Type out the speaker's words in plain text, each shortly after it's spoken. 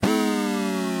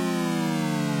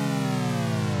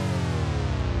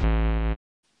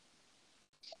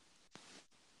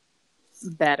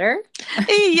Better?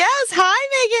 Yes.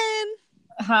 Hi,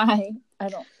 Megan. Hi.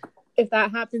 If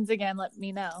that happens again, let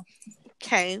me know.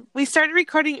 Okay. We started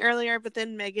recording earlier, but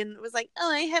then Megan was like,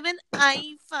 oh, I have an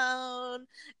iPhone and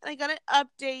I got it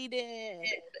updated.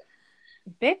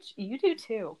 Bitch, you do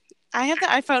too. I have the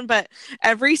iPhone, but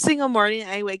every single morning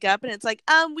I wake up and it's like,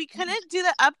 we couldn't do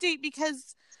the update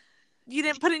because you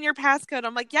didn't put in your passcode.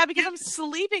 I'm like, yeah, because I'm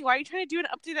sleeping. Why are you trying to do an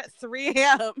update at 3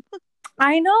 a.m.?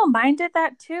 I know, mine did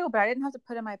that too, but I didn't have to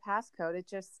put in my passcode. It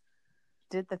just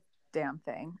did the damn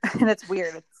thing. And it's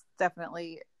weird. It's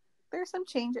definitely, there's some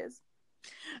changes.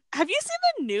 Have you seen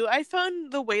the new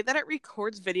iPhone? The way that it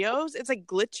records videos, it's like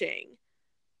glitching.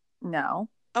 No.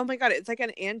 Oh my God, it's like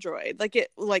an Android. Like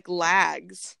it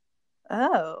lags.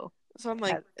 Oh. So I'm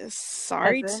like,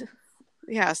 sorry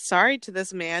to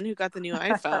this man who got the new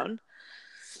iPhone.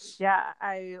 Yeah,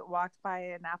 I walked by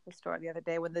an Apple store the other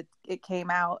day when it came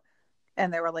out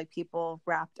and there were like people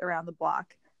wrapped around the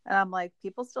block. And I'm like,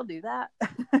 people still do that?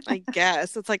 I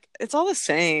guess. It's like, it's all the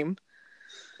same.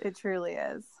 It truly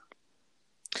is.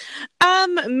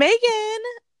 Megan,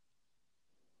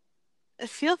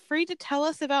 feel free to tell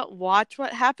us about Watch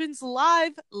What Happens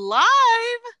Live.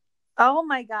 Oh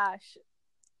my gosh.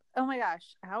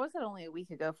 How was it only a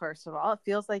week ago, first of all? It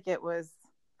feels like it was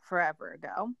forever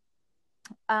ago.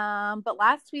 But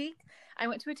last week I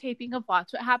went to a taping of Watch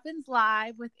What Happens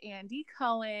Live with Andy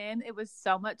Cohen. It was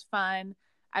so much fun.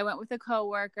 I went with a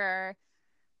coworker,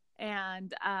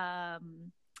 and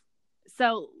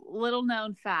so little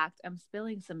known fact, I'm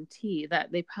spilling some tea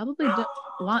that they probably don't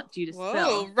want you to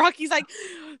spill. Rocky's like,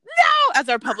 no, as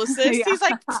our publicist. Yeah. He's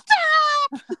like,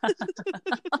 stop.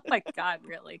 Oh my God,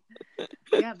 really?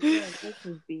 Yeah, but really, this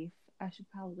is beef. I should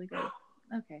probably go.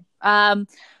 Okay.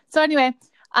 So anyway,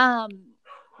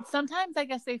 sometimes I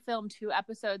guess they film 2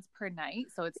 episodes per night,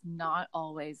 so it's not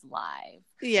always live.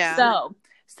 Yeah.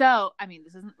 So I mean,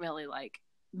 this isn't really like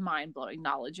mind-blowing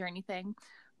knowledge or anything,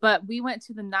 but we went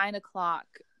to the 9:00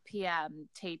 p.m.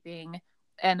 taping,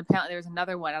 and apparently there was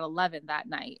another one at 11 that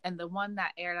night, and the one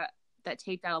that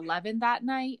taped at 11 that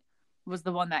night was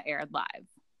the one that aired live.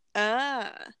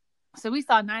 So we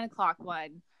saw 9:00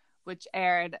 one, which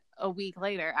aired a week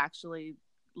later, actually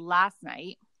last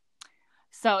night.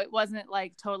 So it wasn't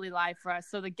like totally live for us.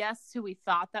 So the guests who we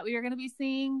thought that we were going to be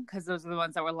seeing, because those are the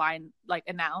ones that were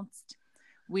announced,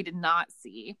 we did not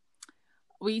see.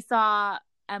 We saw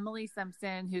Emily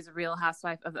Simpson, who's a Real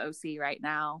Housewife of OC right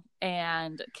now,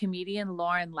 and comedian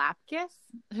Lauren Lapkus,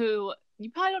 who you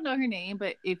probably don't know her name,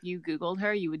 but if you Googled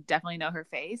her, you would definitely know her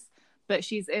face. But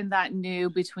she's in that new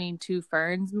Between Two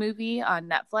Ferns movie on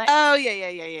Netflix. Oh,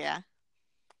 yeah.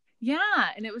 Yeah,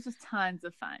 and it was just tons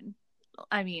of fun.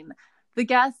 I mean, the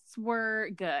guests were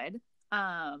good.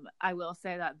 I will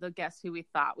say that the guests who we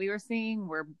thought we were seeing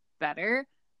were better.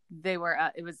 They were,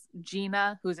 it was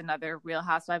Gina, who's another Real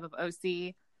Housewife of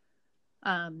OC.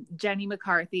 Jenny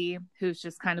McCarthy, who's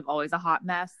just kind of always a hot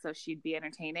mess, so she'd be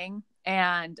entertaining.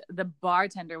 And the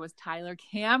bartender was Tyler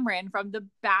Cameron from The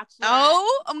Bachelor.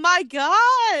 Oh my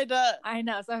God! I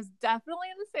know, so I was definitely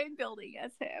in the same building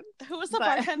as him. Who was the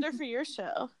bartender for your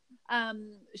show? A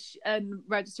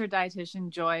registered dietitian,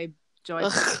 Joy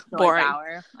boring.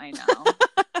 Bauer. I know.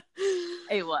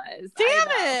 It was. Damn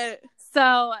it!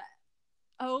 So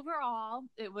overall,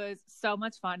 it was so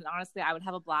much fun, and honestly, I would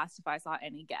have a blast if I saw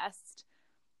any guest,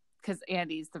 because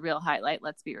Andy's the real highlight.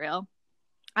 Let's be real.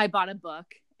 I bought a book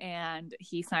and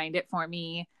he signed it for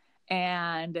me,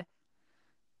 and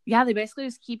yeah, they basically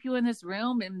just keep you in this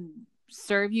room and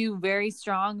serve you very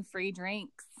strong free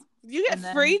drinks. You get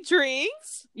free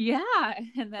drinks? Yeah,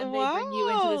 and then they bring you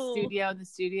into the studio, and the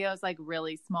studio is like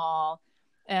really small.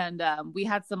 And we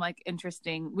had some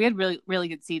we had really, really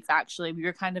good seats, actually. We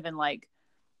were kind of in like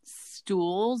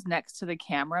stools next to the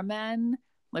cameramen.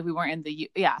 Like we weren't in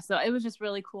so it was just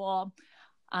really cool.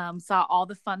 Saw all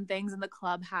the fun things in the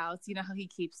clubhouse. You know how he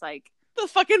keeps like the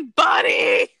fucking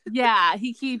bunny. Yeah,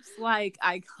 he keeps like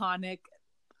iconic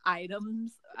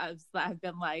items that have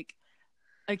been like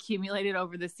accumulated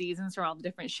over the seasons from all the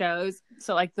different shows.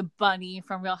 So like the bunny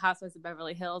from Real Housewives of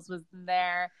Beverly Hills was in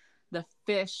there. The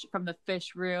fish from the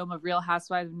fish room of Real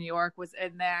Housewives of New York was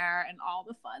in there, and all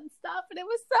the fun stuff. And it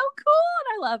was so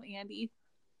cool. And I love Andy.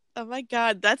 Oh my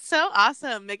God, that's so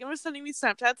awesome. Megan was sending me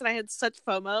Snapchats and I had such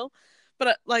FOMO.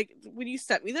 But like when you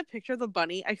sent me the picture of the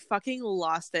bunny, I fucking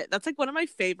lost it. That's like one of my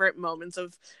favorite moments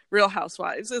of Real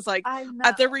Housewives is like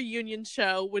at the reunion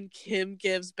show when Kim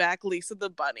gives back Lisa the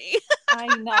bunny.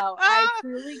 I know. I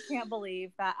truly can't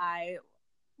believe that I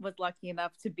was lucky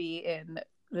enough to be in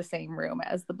the same room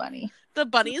as the bunny. The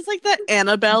bunny is like the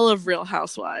Annabelle of Real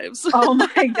Housewives. Oh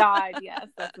my God, yes.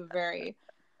 That's a very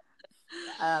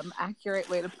accurate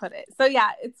way to put it. So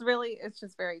yeah, it's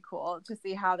just very cool to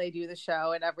see how they do the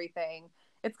show and everything.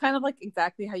 It's kind of like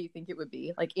exactly how you think it would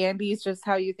be. Like Andy's just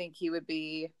how you think he would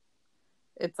be.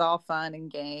 It's all fun and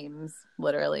games,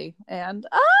 literally. And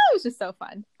it was just so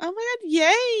fun. Oh my God,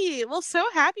 yay! Well, so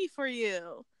happy for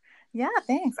you. Yeah,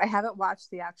 thanks. I haven't watched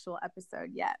the actual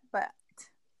episode yet, but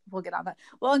we'll get on that.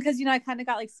 Well, and because, I kind of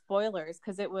got like spoilers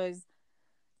because it was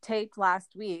taped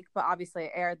last week, but obviously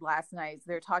it aired last night. So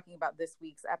they're talking about this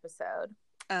week's episode.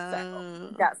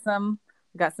 So got some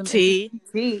tea.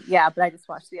 Yeah, but I just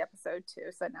watched the episode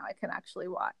too. So now I can actually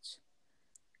watch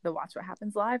Watch What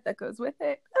Happens Live that goes with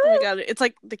it. Oh my God. It's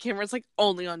like the camera's like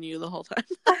only on you the whole time.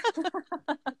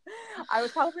 I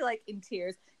was probably like in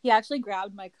tears. He actually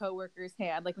grabbed my coworker's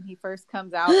hand. Like when he first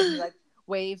comes out and he like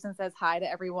waves and says hi to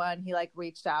everyone. He like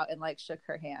reached out and like shook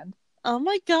her hand. Oh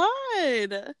my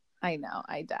God. I know.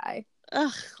 I die.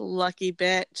 Ugh, lucky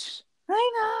bitch.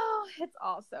 I know. It's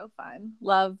all so fun.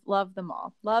 Love them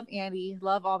all. Love Andy.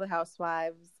 Love all the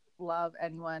housewives. Love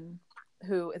anyone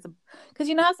who is because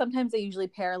how sometimes they usually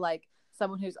pair like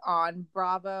someone who's on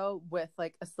Bravo with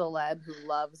like a celeb who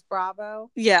loves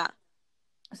Bravo. Yeah.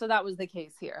 So that was the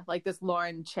case here. Like this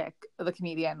Lauren chick, the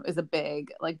comedian, is a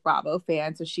big like Bravo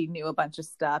fan, so she knew a bunch of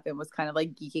stuff and was kind of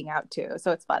like geeking out too.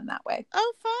 So it's fun that way.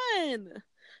 Oh, fun!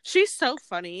 She's so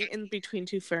funny in Between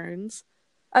Two Ferns.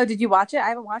 Oh, did you watch it? I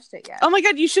haven't watched it yet. Oh my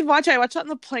God, you should watch it. I watched it on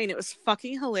the plane. It was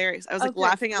fucking hilarious. I was like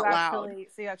laughing out loud.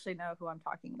 So you actually know who I'm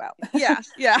talking about. Yeah.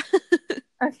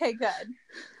 Okay, good.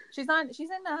 She's in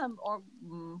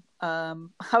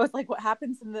I was like, what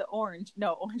happens in the Orange?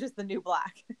 No, Orange is the New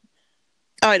Black.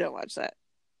 Oh, I don't watch that.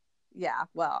 Yeah,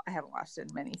 well, I haven't watched it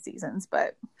in many seasons,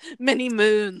 but many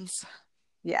moons.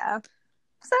 Yeah.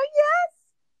 So yes,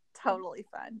 totally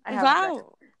fun. I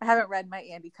haven't read my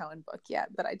Andy Cohen book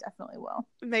yet, but I definitely will.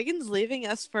 Megan's leaving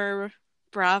us for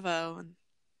Bravo, and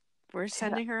we're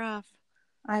sending her off.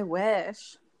 I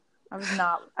wish. I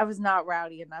was not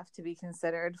rowdy enough to be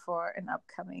considered for an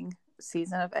upcoming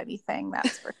season of anything,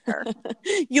 that's for sure.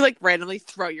 You like randomly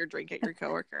throw your drink at your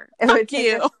coworker. It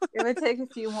would take a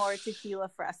few more tequila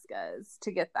frescas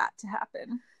to get that to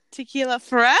happen. Tequila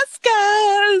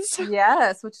frescas!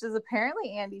 Yes, which is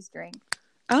apparently Andy's drink.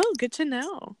 Oh, good to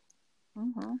know.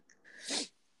 Mm-hmm.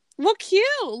 Well, cute.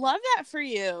 Love that for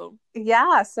you.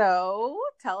 Yeah, so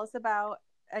tell us about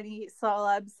any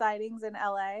celeb sightings in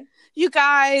LA. You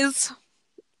guys...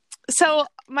 So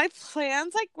my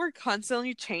plans were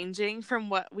constantly changing from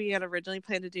what we had originally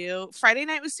planned to do. Friday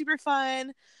night was super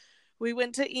fun. We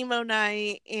went to emo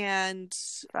night and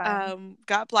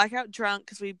got blackout drunk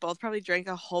because we both probably drank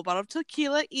a whole bottle of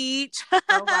tequila each. Oh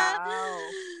wow!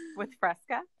 With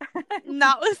Fresca?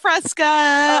 Not with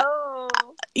Fresca. Oh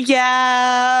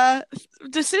yeah.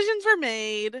 Decisions were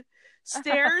made.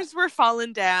 Stairs were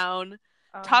fallen down.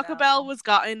 Oh, Taco Bell was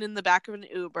gotten in the back of an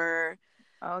Uber.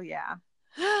 Oh yeah.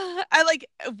 I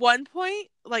at one point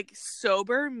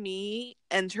sober me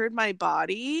entered my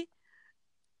body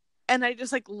and I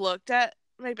just looked at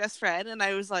my best friend and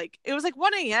I was it was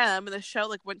 1 a.m. and the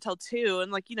show went till 2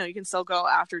 and you can still go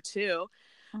after 2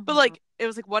 but it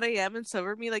was 1 a.m. and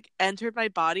sober me entered my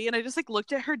body and I just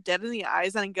looked at her dead in the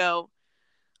eyes and I go,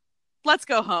 let's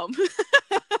go home.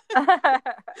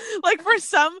 For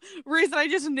some reason I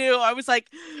just knew. I was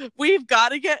we've got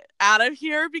to get out of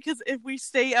here because if we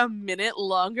stay a minute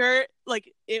longer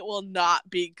it will not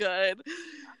be good.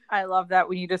 I love that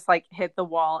when you just hit the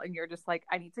wall and you're just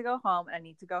I need to go home and I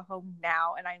need to go home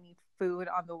now and I need food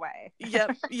on the way.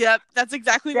 Yep, that's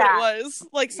exactly what it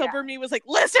was. Sober me was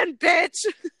listen bitch.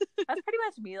 That's pretty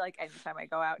much me anytime I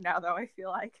go out now though. I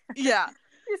feel yeah,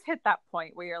 just hit that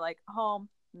point where you're home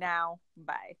now,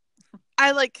 bye.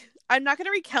 I'm not going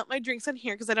to recount my drinks on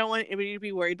here because I don't want anybody to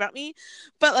be worried about me.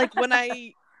 But when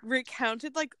I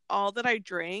recounted all that I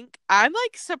drank, I'm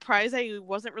surprised I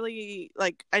wasn't really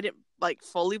I didn't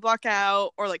fully block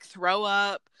out or throw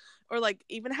up or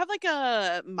even have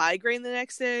a migraine the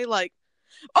next day.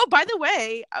 Oh, by the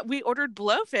way, we ordered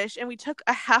Blowfish and we took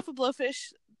a half a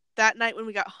Blowfish that night when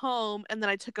we got home, and then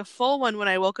I took a full one when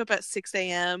I woke up at 6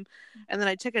 a.m. and then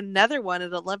I took another one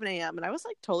at 11 a.m. and I was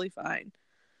totally fine.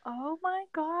 Oh my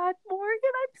God,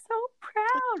 Morgan, I'm so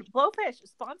proud. Blowfish,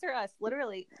 sponsor us,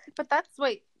 literally. But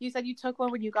wait, you said you took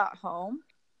one when you got home?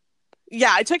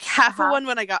 Yeah, I took half of one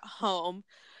when I got home.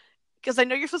 Because I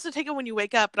know you're supposed to take it when you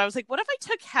wake up, but I was what if I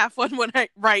took half one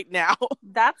right now?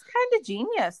 That's kind of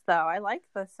genius, though. I like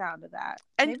the sound of that.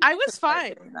 And I was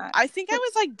fine. I think I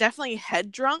was definitely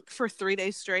head drunk for 3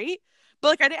 days straight, But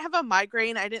like I didn't have a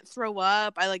migraine, I didn't throw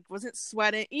up, I like wasn't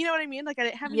sweating. You know what I mean? Like I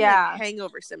didn't have any like Yeah.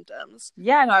 hangover symptoms.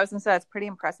 Yeah, no, I was gonna say it's pretty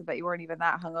impressive that you weren't even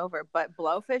that hungover, but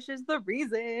blowfish is the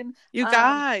reason. You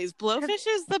guys, 'Cause blowfish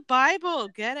is the Bible.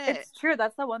 Get it? it's true.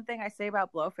 That's the one thing I say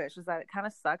about blowfish is that it kind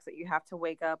of sucks that you have to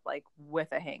wake up like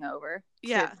with a hangover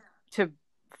Yeah. to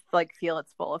like feel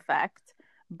its full effect.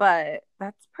 But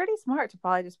that's pretty smart to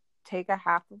probably just take a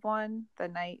half of one the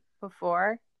night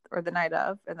before or the night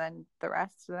of, and then the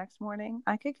rest the next morning.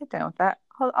 I could get down with that.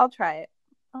 I'll try it.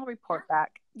 I'll report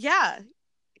back. Yeah.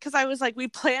 Because I was like, we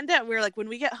planned it. We were like, when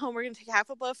we get home, we're gonna take half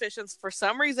a blowfish, and for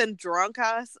some reason, drunk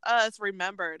us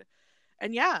remembered.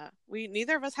 And yeah,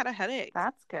 neither of us had a headache.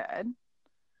 That's good.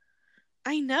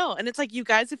 I know. And it's like, you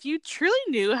guys, if you truly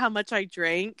knew how much I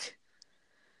drank,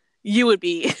 you would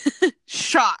be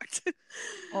shocked.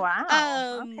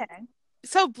 Wow. Okay.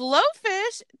 So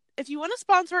Blowfish, if you want to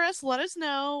sponsor us, let us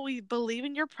know. We believe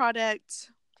in your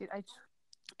product. Dude,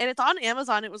 and it's on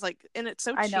Amazon. It was like, and it's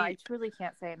so cheap. I know. I truly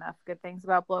can't say enough good things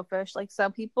about blowfish. Like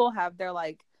some people have their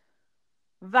like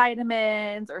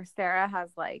vitamins, or Sarah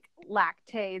has like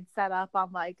Lactaid set up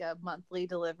on like a monthly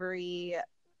delivery.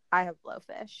 I have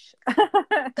blowfish.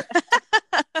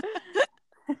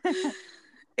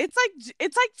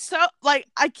 It's like so like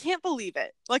I can't believe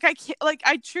it. Like I can't like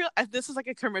I truly, this is like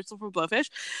a commercial for blowfish,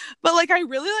 but like I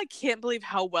really like can't believe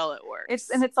how well it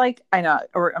works. It's like, I know,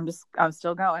 or I'm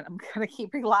still going. I'm gonna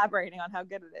keep elaborating on how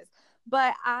good it is.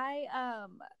 But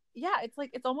yeah, it's like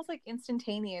it's almost like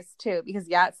instantaneous too, because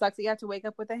yeah, it sucks that you have to wake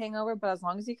up with a hangover, but as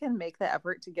long as you can make the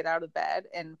effort to get out of bed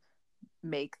and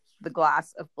make the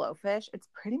glass of blowfish, it's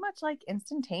pretty much like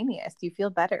instantaneous. You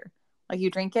feel better. Like you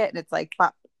drink it and it's like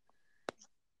pop.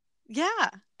 Yeah,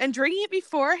 and drinking it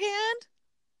beforehand,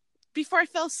 before I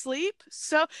fell asleep.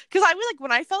 So, because I was like,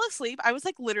 when I fell asleep, I was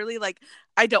like, literally, like,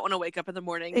 I don't want to wake up in the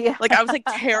morning. Yeah. Like, I was like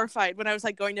terrified when I was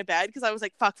like going to bed, because I was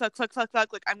like, fuck.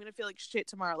 Like, I'm gonna feel like shit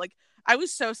tomorrow. Like, I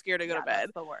was so scared to go to bed.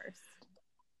 That's the worst.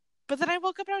 But then I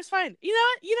woke up and I was fine. You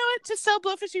know what? To sell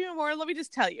blowfish even more, let me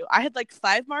just tell you, I had like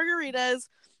 5 margaritas.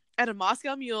 I had a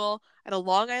Moscow Mule. I had a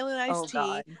Long Island iced tea.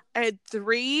 God. I had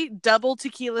 3 double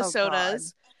tequila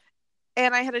sodas. God.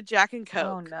 And I had a Jack and Coke.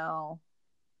 Oh no.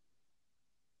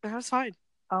 And I was fine.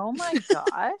 Oh my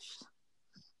gosh.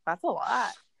 That's a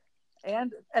lot.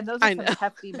 And those are some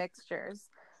hefty mixtures.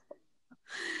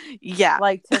 Yeah.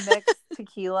 Like to mix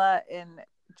tequila in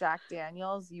Jack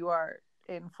Daniels, you are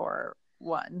in for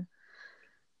one.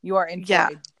 You are in for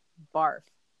a barf.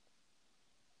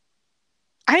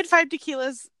 I had 5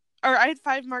 tequilas, or I had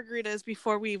 5 margaritas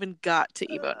before we even got to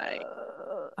Evo night.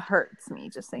 Hurts me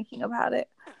just thinking about it.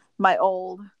 My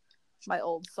old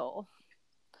soul.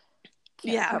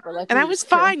 Can't and I was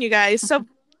fine, you guys. So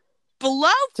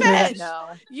Blowfish,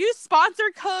 use sponsor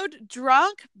code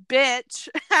DRUNKBITCH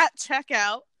at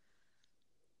checkout,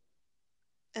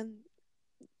 and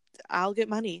I'll get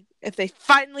money if they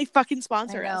finally fucking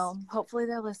sponsor us. Hopefully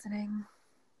they're listening.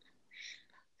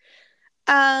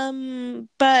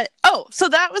 But so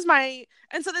that was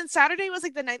and so then Saturday was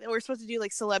like the night that we were supposed to do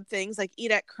like celeb things, like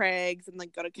eat at Craig's and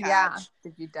like go to Catch. Yeah.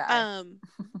 Did you die?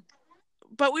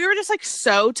 But we were just like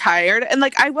so tired, and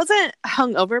like I wasn't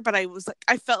hungover, but I was like,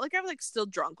 I felt like I was like still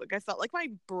drunk. Like I felt like my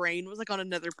brain was like on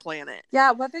another planet.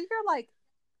 Yeah, whether you're like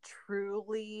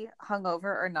truly hungover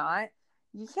or not,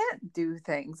 you can't do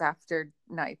things after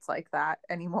nights like that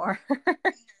anymore.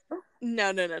 No.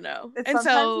 And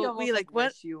so we like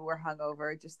wish you were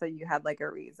hungover just so you had like a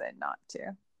reason not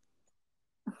to.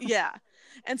 Yeah.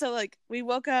 And so like we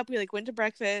woke up, we like went to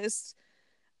breakfast.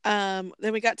 Then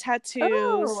we got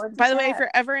tattoos. By the way, if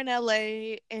you're ever in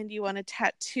LA and you want a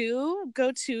tattoo,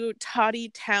 go to Toddy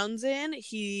Townsend.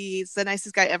 He's the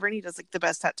nicest guy ever, and he does like the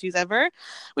best tattoos ever.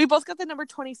 We both got the number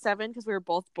 27 because we were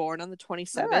both born on the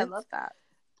 27th. Oh, I love that.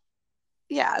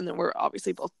 Yeah, and then we're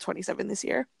obviously both 27 this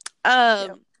year.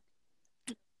 And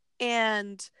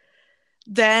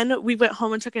then we went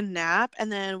home and took a nap,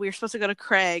 and then we were supposed to go to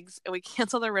Craig's, and we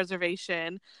canceled our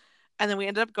reservation. And then we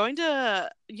ended up going to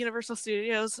Universal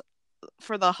Studios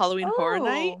for the Halloween Horror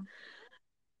Night.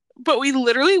 But we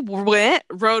literally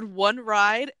rode one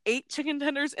ride, 8 chicken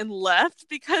tenders, and left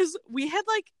because we had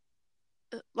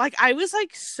like I was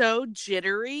like so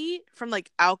jittery from like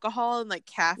alcohol and like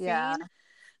caffeine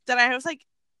that I was like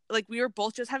we were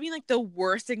both just having like the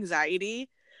worst anxiety.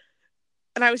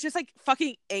 And I was just like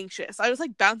fucking anxious. I was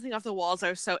like bouncing off the walls. I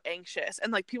was so anxious.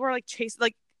 And like people were like chasing,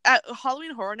 like at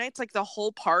Halloween Horror Nights, like the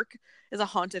whole park is a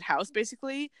haunted house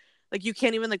basically. Like you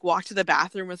can't even like walk to the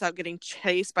bathroom without getting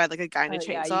chased by like a guy in a chainsaw.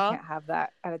 Yeah, you can't have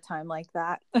that at a time like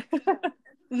that.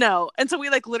 No. And so we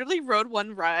like literally rode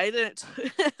one ride, and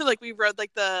like we rode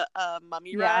like the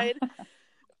mummy ride.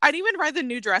 I didn't even ride the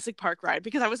new Jurassic Park ride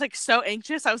because I was like so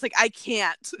anxious. I was like, I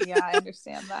can't. Yeah, I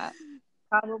understand that.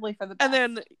 Probably for the best. And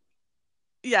then,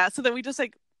 yeah, so then we just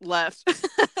like left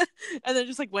and then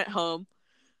just like went home.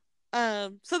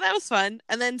 So that was fun.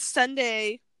 And then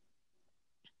Sunday,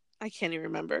 I can't even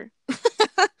remember.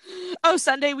 Oh,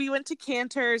 Sunday we went to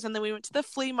Cantor's and then we went to the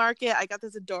flea market. I got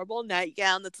this adorable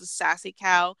nightgown that's a sassy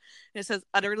cow and it says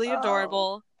utterly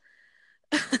adorable.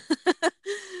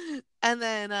 And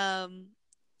then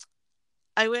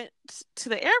I went to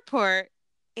the airport,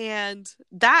 and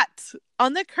that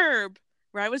on the curb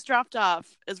where I was dropped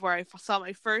off is where I saw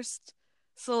my first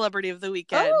celebrity of the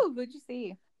weekend. Oh, who'd you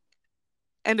see?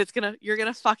 And you're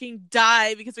gonna fucking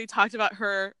die because we talked about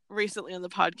her recently on the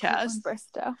podcast.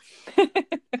 Bristow.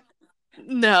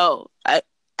 No,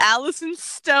 Allison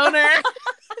Stoner.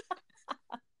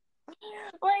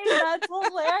 Wait, that's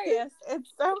hilarious.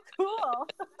 It's so cool.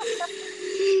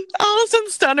 Allison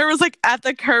Stoner was like at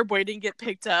the curb waiting to get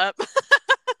picked up.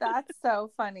 That's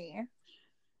so funny.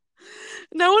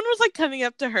 No one was like coming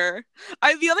up to her.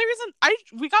 The only reason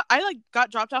I got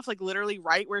dropped off like literally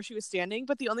right where she was standing,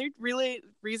 but the only really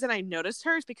reason I noticed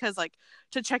her is because like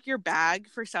to check your bag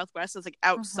for Southwest is like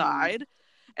outside.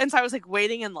 And so I was like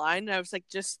waiting in line and I was like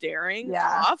just staring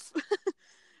off.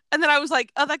 And then I was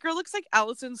like, oh, that girl looks like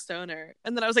Allison Stoner.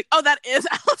 And then I was like, oh, that is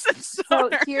Allison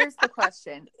Stoner. So here's the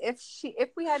question. If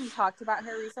we hadn't talked about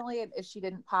her recently and if she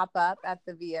didn't pop up at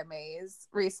the VMAs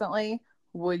recently,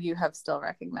 would you have still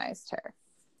recognized her?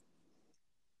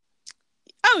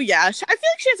 Oh, yeah. I feel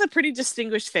like she has a pretty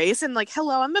distinguished face. And like,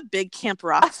 hello, I'm a big Camp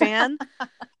Rock fan.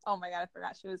 Oh my God, I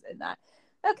forgot she was in that.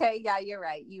 Okay, yeah, you're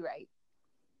right.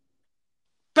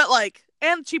 But like,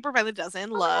 and Cheaper by the Dozen,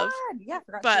 love. Yeah, I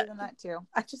forgot she was in that too.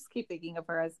 I just keep thinking of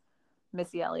her as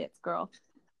Missy Elliott's girl.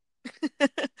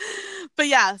 But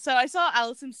yeah, so I saw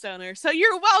Allison Stoner. So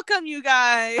you're welcome, you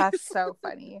guys. That's so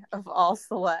funny of all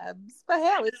celebs. But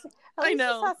hey, at least I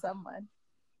know. I saw someone.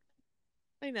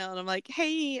 I know, and I'm like,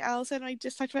 hey, Allison, I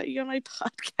just talked about you on my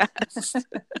podcast.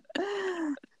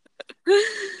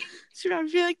 She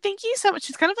would be like, thank you so much.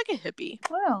 She's kind of like a hippie.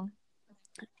 Wow.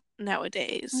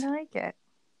 Nowadays. I like it.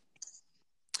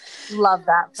 Love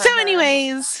that. So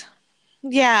anyways,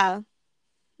 yeah.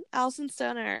 Allison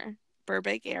Stoner,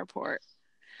 Burbank Airport.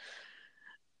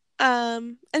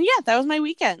 And yeah, that was my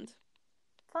weekend.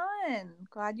 Fun.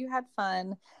 Glad you had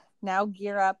fun. Now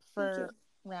gear up for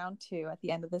round 2 at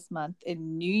the end of this month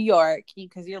in New York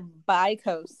because you're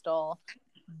bi-coastal.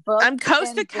 I'm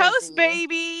coast to coast,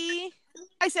 baby.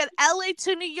 I said LA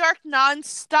to New York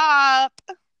nonstop.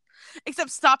 Except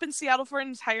stop in Seattle for an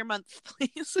entire month,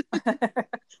 please.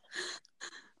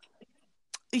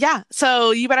 Yeah,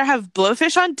 so you better have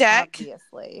Blowfish on deck.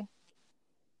 Obviously.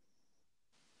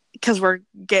 Because we're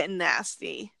getting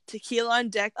nasty. Tequila on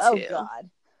deck, too. Oh, God.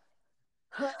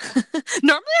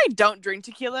 Normally, I don't drink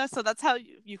tequila, so that's how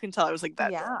you can tell I was like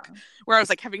that drunk. Where I was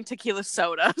like having tequila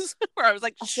sodas. Where I was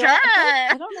like, sure.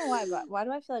 I don't know why, but why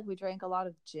do I feel like we drank a lot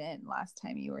of gin last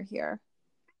time you were here?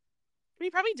 We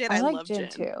probably did. I like love gin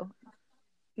too.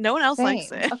 No one else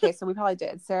likes it. Okay, so we probably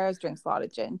did. Sarah drinks a lot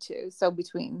of gin too. So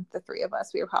between the 3 of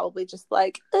us, we were probably just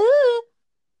like, ooh,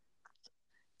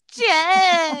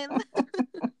 gin.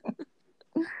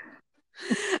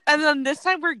 And then this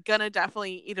time we're gonna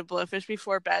definitely eat a Blowfish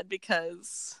before bed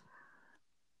because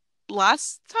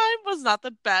last time was not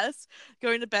the best.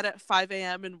 Going to bed at 5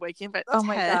 a.m. and waking up at 10. Oh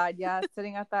my God, yeah.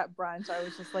 Sitting at that brunch, I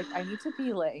was just like, I need to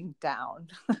be laying down.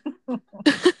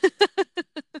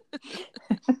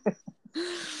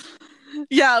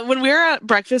 Yeah, when we were at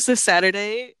breakfast this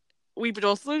Saturday, we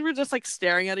both were just like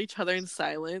staring at each other in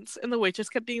silence, and the waitress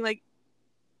kept being like,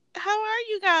 how are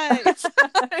you guys?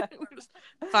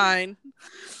 Fine.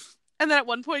 And then at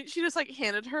one point she just like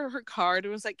handed her card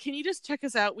and was like, can you just check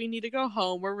us out? We need to go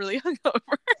home. We're really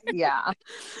hungover. Yeah.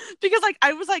 Because like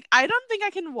I was like, I don't think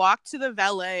I can walk to the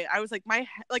valet. I was like, my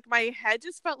head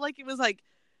just felt like it was like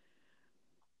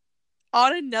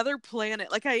on another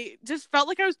planet. Like I just felt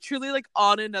like I was truly like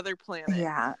on another planet.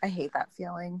 Yeah, I hate that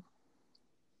feeling.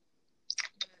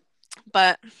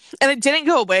 And it didn't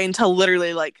go away until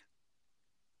literally like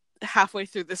halfway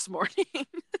through this morning.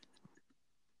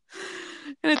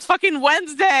 And it's fucking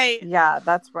Wednesday. Yeah,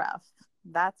 that's rough.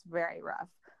 That's very rough.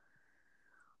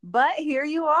 But here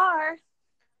you are.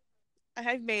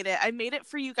 I've made it. I made it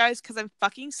for you guys because I'm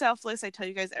fucking selfless. I tell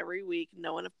you guys every week.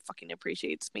 No one fucking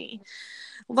appreciates me.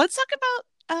 Let's talk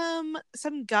about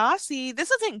some gossy. This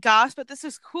isn't goss, but this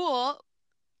is cool.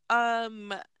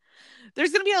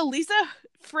 There's gonna be a Lisa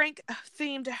Frank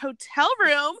themed hotel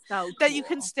room that you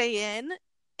can stay in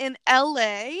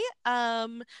LA.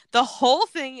 The whole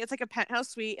thing, it's like a penthouse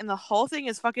suite, and the whole thing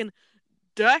is fucking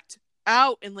decked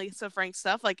out in Lisa Frank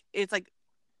stuff. Like, it's like,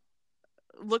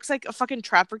 looks like a fucking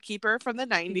Trapper Keeper from the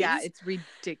 90s. Yeah, it's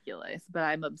ridiculous, but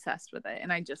I'm obsessed with it,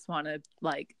 and I just want to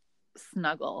like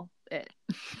snuggle it.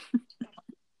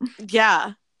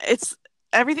 Yeah, it's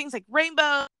everything's like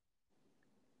rainbow.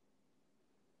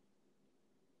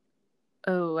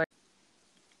 Oh,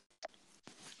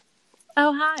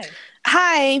 hi.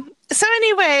 Hi. So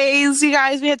anyways, you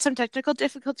guys, we had some technical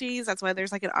difficulties. That's why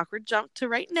there's like an awkward jump to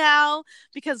right now,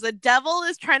 because the devil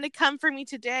is trying to come for me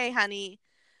today, honey.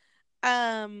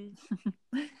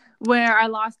 Where I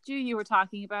lost you, you were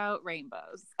talking about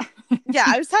rainbows. Yeah,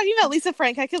 I was talking about Lisa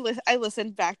Frank. I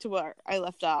listened back to where I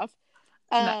left off.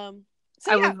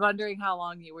 So I was wondering how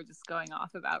long you were just going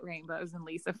off about rainbows and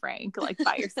Lisa Frank, like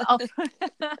by yourself.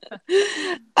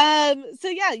 So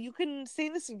yeah, you can stay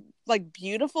in this like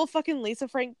beautiful fucking Lisa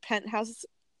Frank penthouse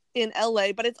in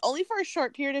LA, but it's only for a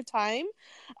short period of time.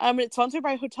 It's sponsored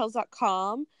by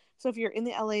Hotels.com. So if you're in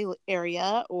the LA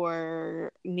area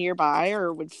or nearby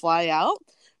or would fly out,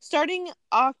 starting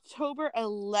October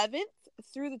 11th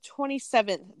through the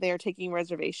 27th, they are taking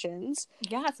reservations.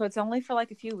 Yeah, so it's only for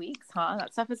like a few weeks, huh?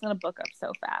 That stuff is going to book up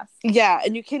so fast. Yeah,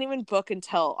 and you can't even book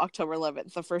until October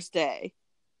 11th, the first day.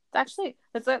 That's like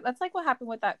what happened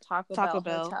with that Taco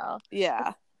Bell hotel.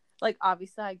 Yeah. Like,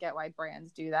 obviously, I get why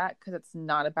brands do that, because it's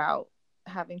not about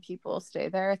having people stay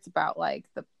there. It's about like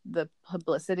the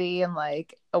publicity and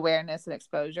like awareness and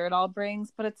exposure it all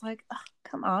brings. But it's like, oh,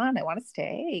 come on, I want to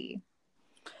stay.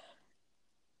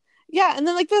 Yeah, and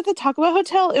then like the Taco Bell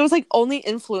hotel, it was like only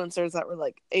influencers that were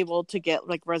like able to get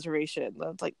like reservations.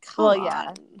 It's like, come on.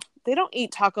 Yeah, they don't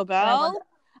eat Taco Bell.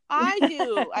 I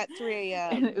do at 3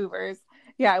 a.m. in Ubers.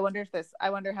 Yeah, I wonder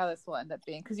how this will end up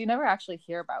being, because you never actually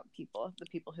hear about the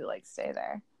people who like stay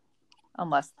there,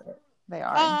 unless they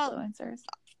are influencers.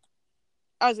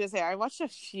 I was gonna say, I watched a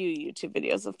few YouTube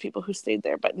videos of people who stayed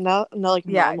there, but no like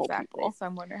normal people. So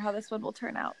I'm wondering how this one will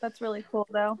turn out. That's really cool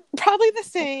though. Probably the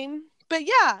same. But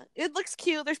yeah, it looks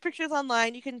cute. There's pictures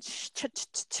online. You can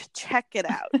check it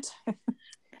out.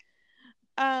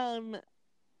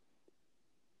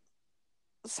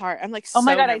 Sorry, I'm like, oh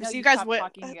my god, nervous. I know you guys went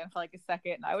talking again for like a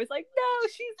second, and I was like, no,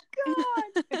 she's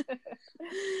gone.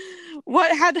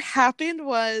 What had happened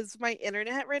was my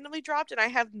internet randomly dropped, and I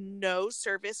have no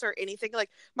service or anything.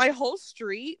 Like, my whole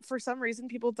street, for some reason,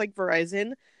 people with like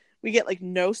Verizon, we get like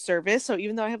no service. So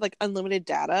even though I have like unlimited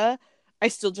data, I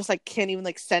still just like can't even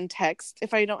like send text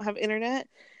if I don't have internet.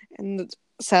 And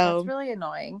so that's really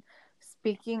annoying.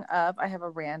 Speaking of, I have a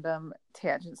random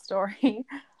tangent story.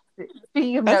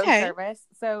 Speaking of no service,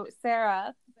 so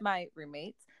Sarah, my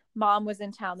roommate's mom, was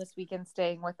in town this weekend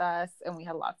staying with us, and we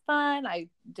had a lot of fun. I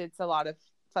did a lot of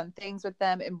fun things with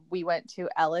them, and we went to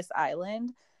Ellis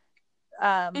Island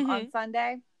on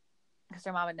Sunday, because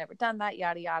her mom had never done that,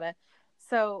 yada yada.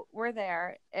 So we're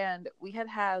there, and we had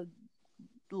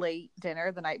late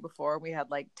dinner the night before. We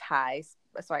had like Thai,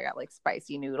 so I got like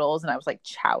spicy noodles, and I was like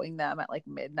chowing them at like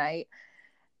midnight.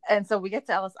 And so we get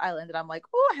to Ellis Island, and I'm like,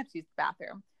 oh, I have to use the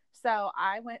bathroom. So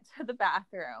I went to the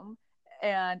bathroom,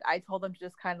 and I told them to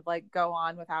just kind of like go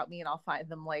on without me, and I'll find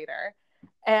them later.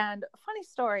 And funny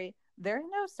story, there's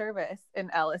no service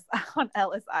on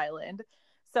Ellis Island.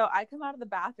 So I come out of the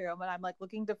bathroom, and I'm like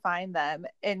looking to find them,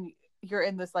 and you're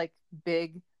in this like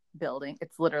big building.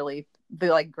 It's literally the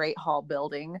like Great Hall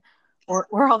building,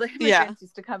 where all the immigrants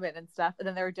used to come in and stuff. And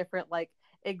then there were different like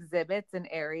exhibits and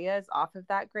areas off of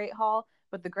that Great Hall.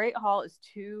 But the Great Hall is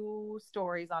 2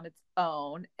 stories on its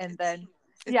own, and then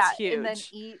it's huge. And then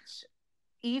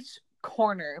each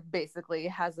corner basically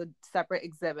has a separate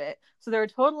exhibit. So there are a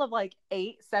total of like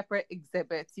 8 separate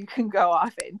exhibits you can go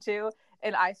off into,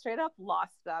 and I straight up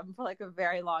lost them for like a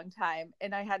very long time,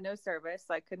 and I had no service,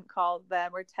 so I couldn't call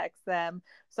them or text them.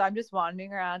 So I'm just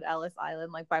wandering around Ellis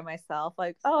Island like by myself,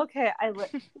 like, oh, okay,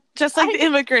 just like the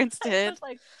immigrants did.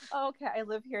 Like, oh, okay, I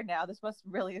live here now. This must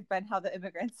really have been how the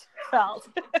immigrants felt.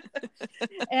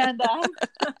 And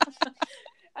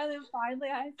and then finally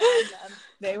I found them.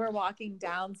 They were walking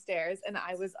downstairs, and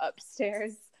I was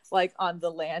upstairs like on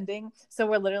the landing. So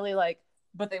we're literally like,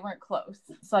 but they weren't close.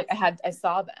 So like I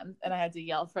saw them, and I had to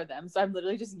yell for them. So I'm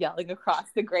literally just yelling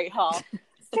across the Great Hall,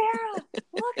 Sarah,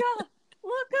 look up.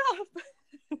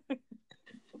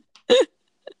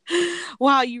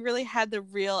 Wow, you really had the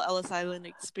real Ellis Island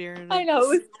experience. I know. It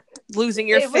was, losing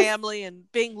your family and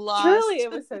being lost. Truly,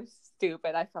 it was so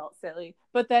stupid. I felt silly.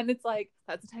 But then it's like,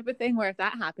 that's the type of thing where if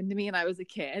that happened to me and I was a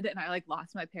kid and I like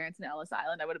lost my parents in Ellis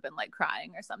Island, I would have been like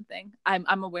crying or something.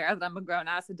 I'm aware that I'm a grown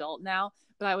ass adult now,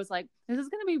 but I was like, this is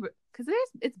going to be, because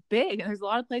it's big and there's a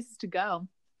lot of places to go.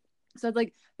 So it's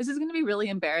like, this is going to be really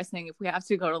embarrassing if we have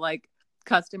to go to like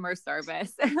customer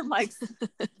service and like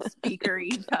speaker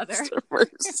each other. Customer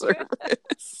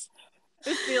service.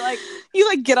 Just be like, you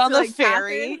like get on the like,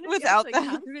 ferry Catherine, without yes, them.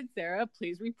 like, Catherine and Sarah,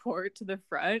 please report to the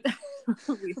front.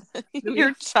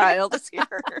 Your child is here.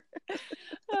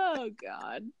 Oh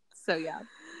God. So yeah.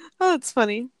 Oh, that's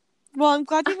funny. Well, I'm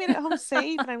glad you made it home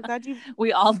safe, and I'm glad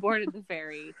we all boarded the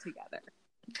ferry together.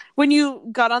 When you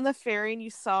got on the ferry and you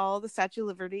saw the Statue of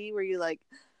Liberty, were you like,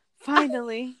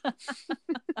 finally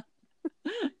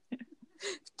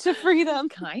to freedom?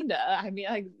 Kinda. I mean,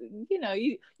 like, you know,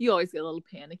 you always get a little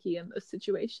panicky in those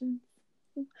situations.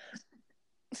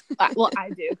 Well, I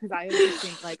do, because I always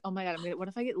think like, oh my God, what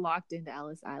if I get locked into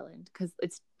Ellis Island? Because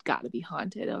it's got to be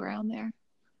haunted around there.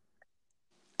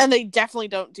 And they definitely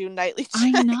don't do nightly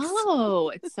checks. I know.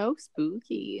 It's so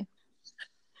spooky.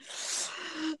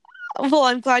 Well,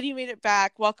 I'm glad you made it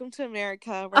back. Welcome to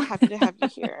America. We're happy to have you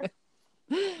here.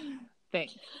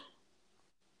 Thanks.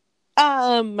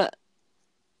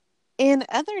 In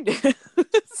other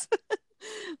news,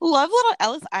 love little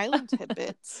Ellis Island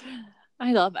tidbits.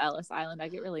 I love Ellis Island. I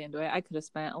get really into it. I could have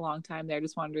spent a long time there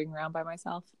just wandering around by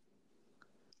myself.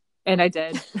 And I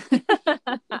did.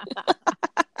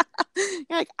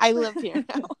 You're like, I live here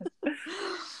now.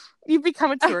 You've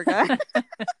become a tour guide.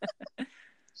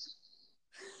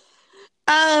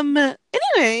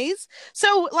 Anyways,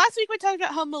 so last week we talked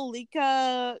about how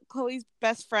Malika, Chloe's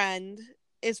best friend,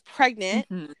 is pregnant.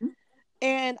 Mm-hmm.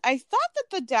 And I thought that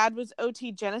the dad was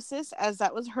OT Genesis, as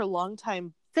that was her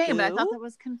longtime Same, but I boo. thought that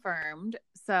was confirmed.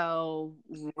 So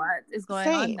what is going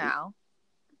on now?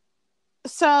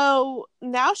 So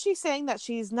now she's saying that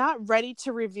she's not ready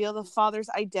to reveal the father's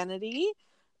identity,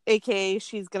 aka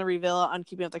she's going to reveal it on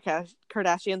Keeping Up with the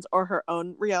Kardashians or her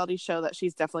own reality show that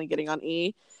she's definitely getting on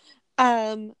E.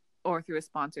 Or through a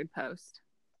sponsored post.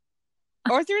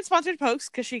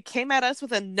 Because she came at us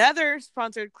with another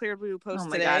sponsored Clear Blue post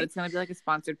today. Oh my God, it's going to be like a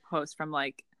sponsored post from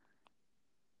like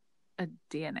a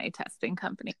DNA testing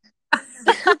company.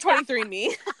 23andMe.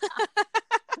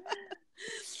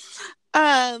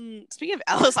 Speaking of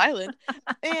Ellis Island,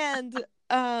 and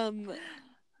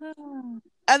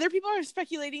other people are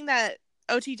speculating that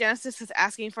OT Genesis is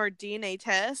asking for a DNA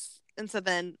test, and so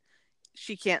then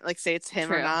she can't like say it's him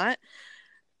True. Or not.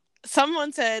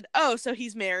 Someone said, "Oh, so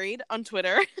he's married" on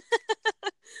Twitter.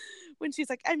 When she's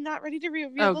like, "I'm not ready to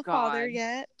reveal the father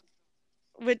yet,"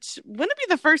 which wouldn't be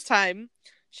the first time.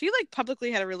 She like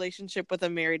publicly had a relationship with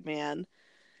a married man,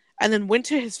 and then went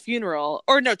to his funeral,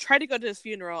 or no, tried to go to his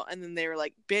funeral, and then they were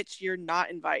like, "Bitch, you're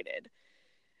not invited."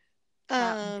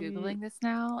 I'm Googling this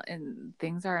now, and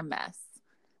things are a mess.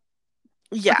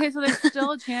 Yeah. Okay, so there's still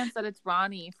a chance that it's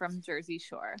Ronnie from Jersey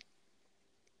Shore.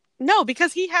 No,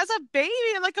 because he has a baby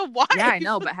and like a wife. Yeah, I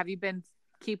know, but have you been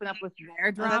keeping up with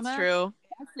their drama? Oh, that's true.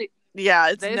 Actually, yeah,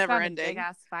 it's they never had ending. A big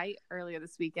ass fight earlier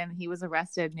this weekend. He was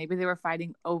arrested. Maybe they were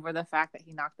fighting over the fact that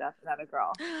he knocked up another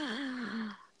girl.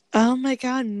 Oh my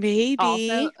God, maybe.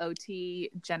 Also, OT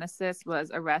Genesis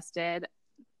was arrested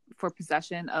for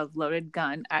possession of loaded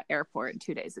gun at airport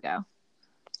 2 days ago.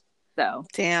 So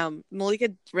damn, Malika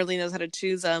really knows how to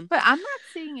choose them. But I'm not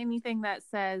seeing anything that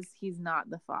says he's not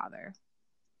the father.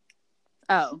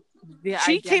 Oh, the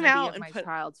she identity came out of and my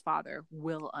child's father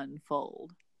will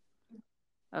unfold.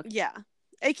 Okay. Yeah,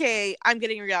 aka I'm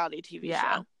getting a reality TV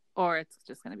show, or it's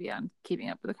just going to be on Keeping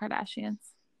Up with the Kardashians,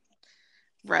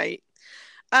 right?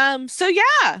 So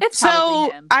yeah, it's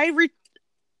so him. I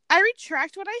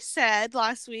retract what I said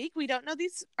last week. We don't know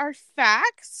these are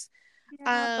facts.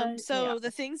 Yeah,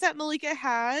 the things that Malika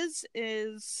has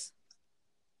is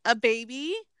a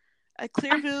baby, a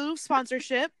Clear Blue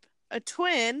sponsorship, a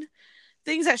twin.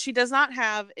 Things that she does not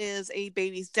have is a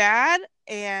baby's dad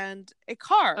and a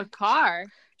car. A car.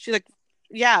 She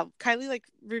Kylie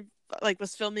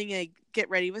was filming a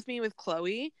Get Ready With Me with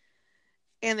Chloe,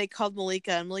 and they called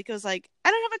Malika, and Malika was like,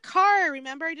 "I don't have a car.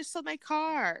 Remember, I just sold my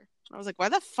car." I was like, "Why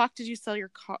the fuck did you sell your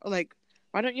car? Like,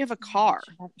 why don't you have a car?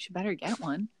 She better get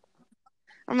one."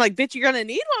 I'm like, "Bitch, you're gonna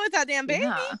need one with that damn baby."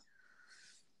 Yeah.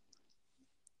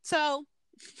 So,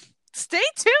 stay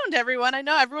tuned, everyone. I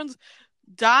know everyone's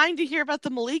dying to hear about the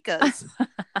Malikas.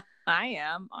 I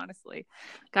am, honestly.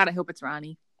 God, I hope it's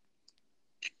Ronnie.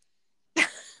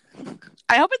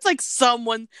 I hope it's like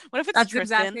someone. What if it's that's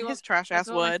Tristan? Exactly his trash ass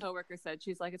would. My coworker said,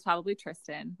 she's like, it's probably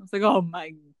Tristan. I was like, oh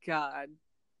my God,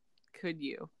 could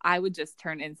you? I would just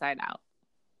turn inside out.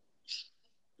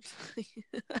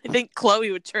 I think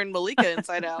Chloe would turn Malika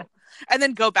inside out and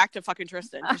then go back to fucking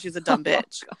Tristan because she's a dumb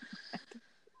bitch.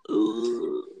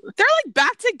 They're like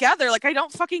back together. Like, I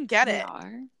don't fucking get it.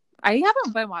 I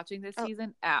haven't been watching this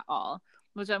season at all.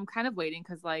 which I'm kind of waiting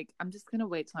because like I'm just gonna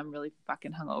wait till I'm really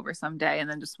fucking hungover someday and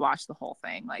then just watch the whole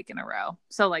thing like in a row.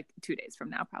 So like 2 days from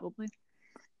now probably.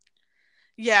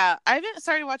 Yeah, I haven't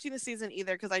started watching the season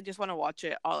either because I just want to watch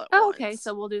it all at Oh, once. okay,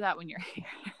 so we'll do that when you're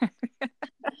here.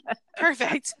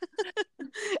 Perfect.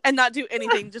 And not do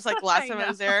anything, just like last time I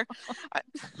was there.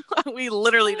 We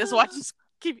literally just watched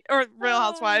Real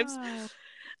Housewives.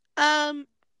 So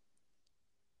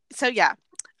yeah.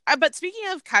 But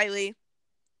speaking of Kylie,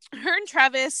 her and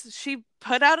Travis, she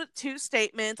put out 2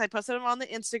 statements. I posted them on the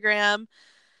Instagram.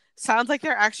 Sounds like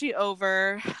they're actually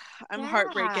over. I'm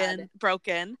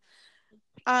broken.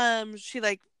 She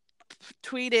like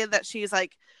tweeted that she's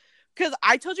like, because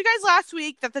I told you guys last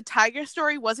week that the Tyga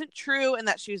story wasn't true and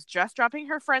that she was just dropping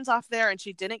her friends off there and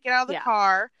she didn't get out of the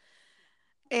car.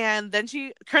 And then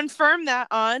she confirmed that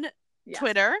on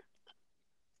Twitter.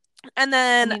 And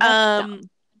then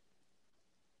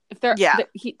if they're that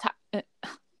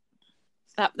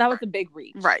was a big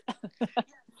reach. Right.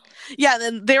 Yeah, and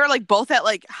then they were like both at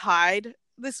like Hyde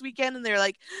this weekend and they're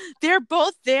like they're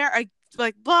both there. I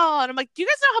like blah, and I'm like, do you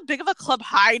guys know how big of a club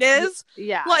Hyde is?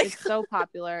 Yeah, like it's so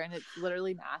popular and it's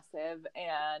literally massive.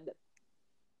 And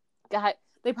God,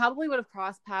 they probably would have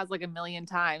crossed paths like a million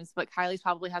times, but Kylie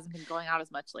probably hasn't been going out as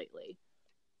much lately.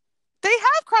 They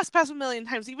have crossed paths a million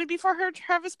times, even before her and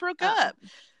Travis broke up.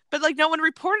 But like no one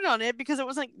reported on it because it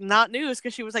was like not news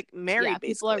because she was like married. Yeah,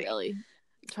 basically. People are really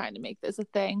trying to make this a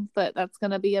thing, but that's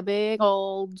gonna be a big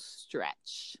old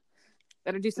stretch.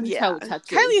 Better do some toe touches.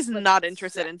 Kylie's not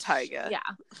interested in Tyga. Yeah.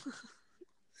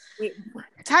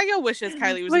 Tyga wishes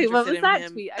Kylie was interested in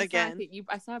him tweet? again.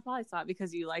 I probably saw it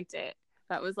because you liked it.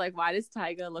 That was like, why does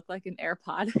Tyga look like an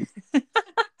AirPod?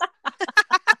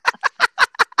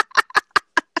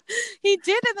 He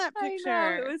did in that picture.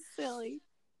 I know, it was silly.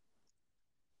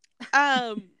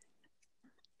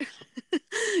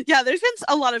 Yeah, there's been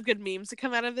a lot of good memes to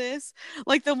come out of this.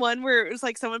 Like the one where it was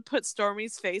like someone put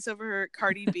Stormi's face over her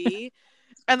Cardi B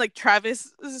and like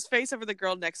Travis's face over the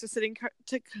girl next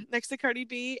to Cardi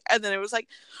B, and then it was like,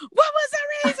 what was the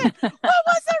reason? What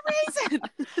was the reason?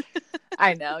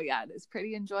 I know, yeah, it is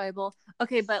pretty enjoyable.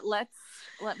 Okay, but let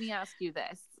me ask you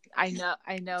this. I know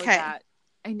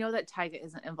that Tyga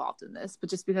isn't involved in this, but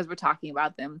just because we're talking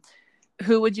about them,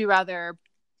 who would you rather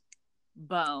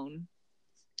bone?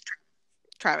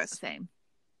 Travis. Same.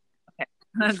 Okay.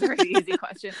 That's a pretty easy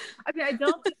question. I mean, I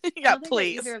don't think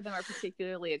either of them are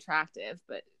particularly attractive,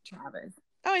 but Travis.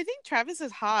 Oh, I think Travis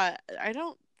is hot. I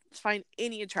don't find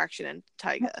any attraction in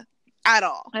Tyga at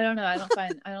all. I don't know. I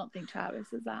don't think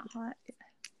Travis is that hot.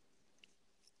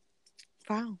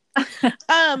 Wow.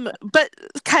 But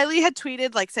Kylie had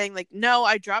tweeted like saying like, no,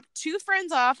 I dropped 2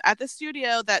 friends off at the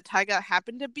studio that Tyga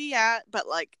happened to be at, but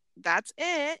like that's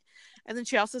it. And then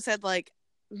she also said like,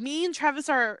 me and Travis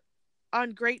are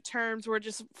on great terms. We're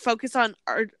just focused on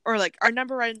our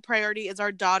number 1 priority is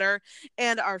our daughter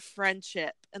and our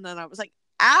friendship. And then I was like,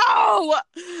 ow,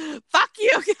 fuck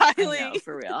you, Kylie. I know,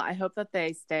 for real. I hope that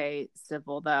they stay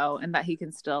civil though, and that he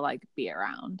can still like be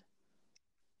around.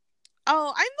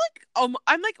 Oh, I'm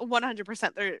like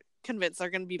 100% they're convinced they're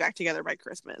going to be back together by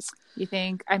Christmas. You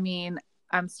think? I mean,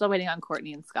 I'm still waiting on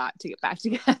Courtney and Scott to get back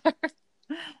together.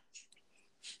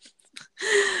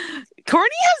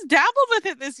 Courtney has dabbled with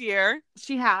it this year.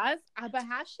 She has? But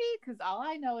has she? Because all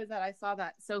I know is that I saw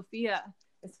that Sophia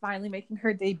is finally making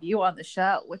her debut on the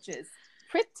show, which is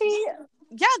pretty...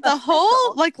 Yeah, the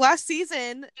whole, like, last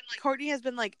season, Courtney has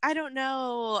been like, I don't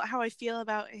know how I feel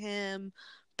about him,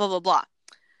 blah, blah, blah.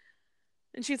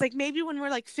 And she's like, maybe when we're,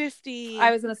 like, 50.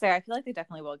 I was going to say, I feel like they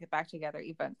definitely will get back together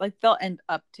even. Like, they'll end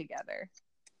up together.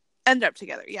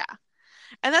 Yeah.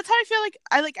 And that's how I feel like,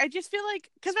 I just feel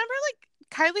like, because remember, like,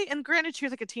 Kylie, and granted she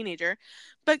was like a teenager,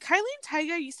 but Kylie and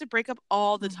Tyga used to break up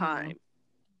all the time.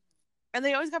 And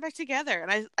they always got back together.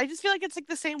 And I just feel like it's like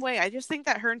the same way. I just think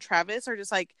that her and Travis are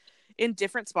just like in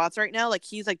different spots right now. Like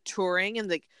he's like touring and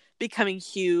like becoming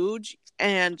huge.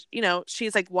 And, you know,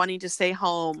 she's like wanting to stay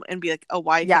home and be like a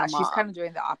wife. Yeah, and a mom. She's kind of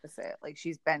doing the opposite. Like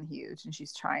she's been huge and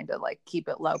she's trying to like keep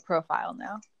it low profile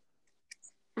now.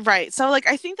 Right. So like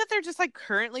I think that they're just like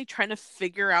currently trying to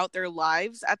figure out their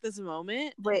lives at this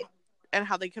moment. Wait. And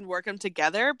how they can work them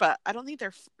together, but I don't think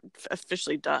they're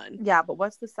officially done. Yeah, but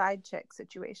what's the side chick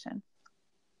situation?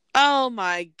 Oh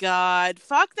my god.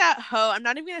 Fuck that hoe. I'm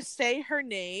not even going to say her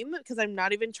name because I'm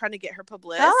not even trying to get her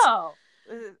publicity. Oh.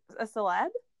 A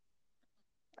celeb?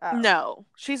 Oh. No,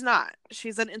 she's not.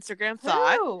 She's an Instagram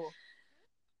thought. Who?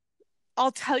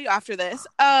 I'll tell you after this.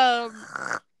 So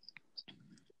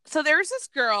there's this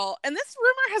girl, and this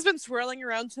rumor has been swirling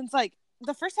around since like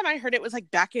the first time I heard it was like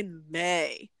back in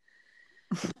May.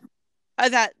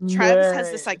 that Travis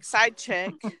has this like side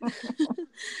chick.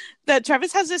 That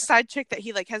Travis has this side chick that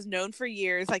he like has known for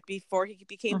years, like before he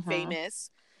became famous.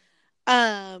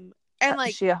 And like,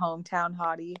 is she a hometown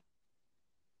hottie?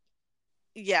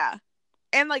 Yeah,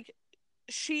 and like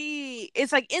she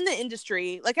is like in the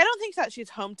industry. Like I don't think that she's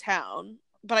hometown,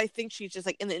 but I think she's just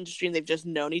like in the industry and they've just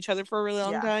known each other for a really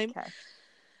long time. Okay.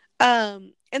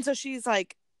 And so she's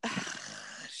like,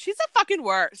 she's the fucking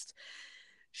worst.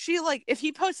 She like, if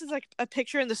he posts like a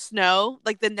picture in the snow,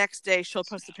 like the next day she'll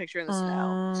post a picture in the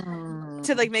snow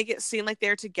to like make it seem like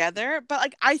they're together. But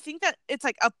like I think that it's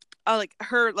like like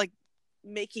her like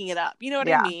making it up. You know what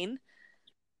I mean?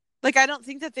 Like I don't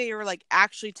think that they were like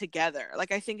actually together.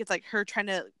 Like I think it's like her trying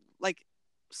to like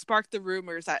spark the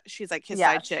rumors that she's like his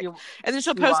side chick. And then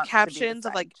she'll post captions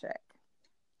of like chick.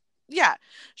 Yeah,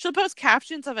 she'll post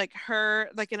captions of like her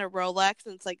like in a Rolex,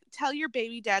 and it's like, tell your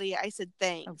baby daddy I said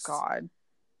thanks. Oh God.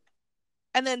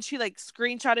 And then she like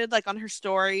screenshotted like on her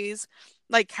stories,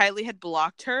 like Kylie had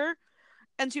blocked her,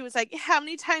 and she was like, how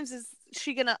many times is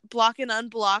she gonna block and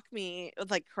unblock me,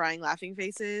 with like crying laughing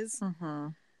faces.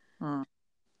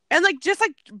 And like just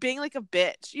like being like a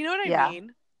bitch, you know what I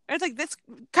mean? And it's like, this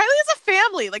Kylie has a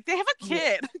family, like they have a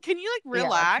kid. Can you like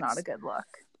relax? That's not a good look.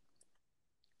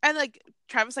 And like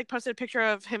Travis like posted a picture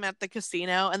of him at the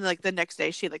casino, and like the next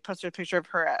day she like posted a picture of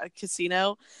her at a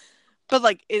casino, but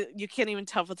like you can't even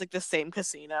tell if it's like the same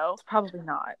casino. It's probably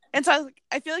not. And so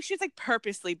I feel like she's like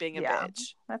purposely being a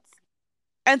bitch.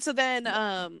 And so then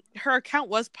her account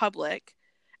was public,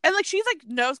 and like she's like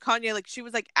knows Kanye. Like she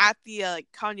was like at the like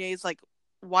Kanye's like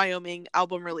Wyoming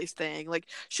album release thing. Like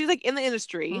she's like in the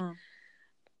industry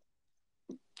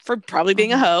for probably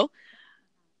being a hoe.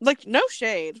 Like no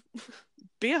shade.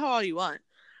 Be a hoe all you want.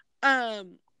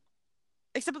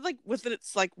 Except like with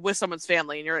it's like with someone's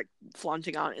family and you're like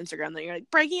flaunting on Instagram that you're like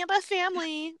breaking up a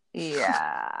family.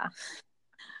 Yeah.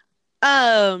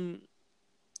 And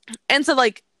so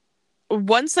like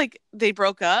once like they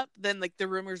broke up, then like the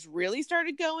rumors really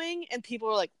started going, and people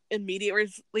were like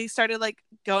immediately started like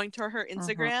going to her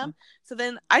Instagram. So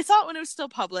then I saw it when it was still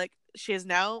public. She has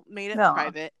now made it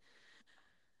private.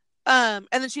 And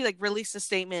then she like released a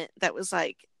statement that was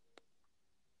like,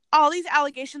 all these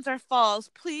allegations are false.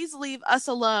 Please leave us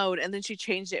alone. And then she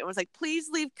changed it and was like, please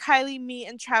leave Kylie, me,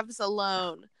 and Travis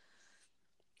alone.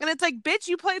 And it's like, bitch,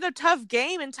 you played a tough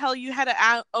game until you had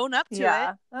to own up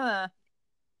to it.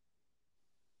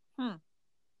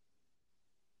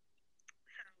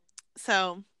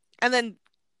 So, and then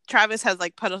Travis has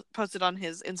like posted on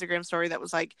his Instagram story that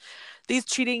was like, these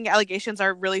cheating allegations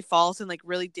are really false and like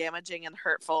really damaging and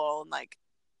hurtful and like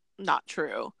not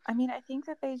true. I mean, I think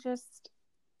that they just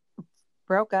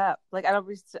broke up. Like I don't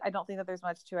think that there's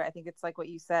much to it. I think it's like what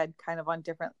you said, kind of on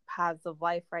different paths of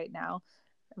life right now.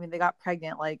 I mean, they got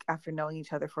pregnant like after knowing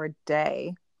each other for a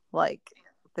day. Like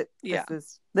this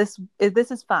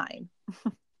is fine.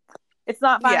 It's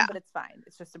not fine, but it's fine.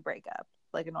 It's just a breakup,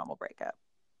 like a normal breakup.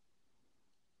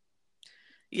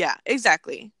 Yeah,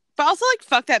 exactly. But also like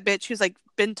fuck that bitch who's like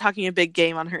been talking a big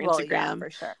game on her Instagram. Yeah,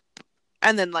 for sure.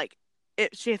 And then like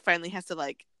she finally has to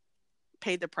like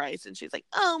pay the price, and she's like,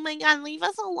 oh my god, leave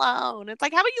us alone. It's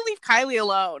like, how about you leave Kylie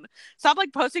alone? Stop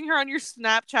like posting her on your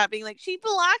Snapchat being like, she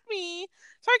blocked me.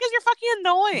 Sorry, because you're fucking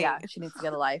annoying. Yeah, she needs to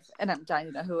get a life, and I'm dying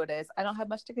to know who it is. I don't have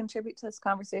much to contribute to this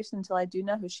conversation until I do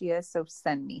know who she is, so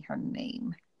send me her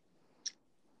name.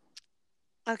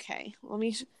 Okay, let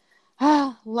me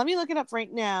look it up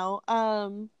right now.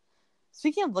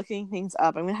 Speaking of looking things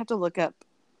up, I'm gonna have to look up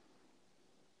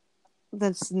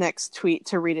this next tweet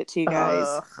to read it to you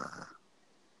guys.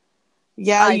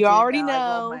 Yeah, you already know.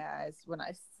 I rolled my eyes when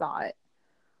I saw it.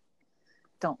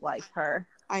 Don't like her.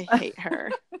 I hate her.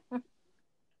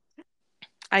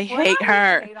 I hate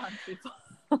her. Hate on people.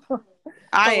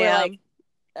 I am.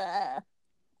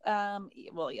 Like,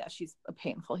 well, yeah, she's a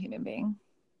painful human being.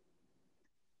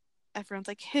 Everyone's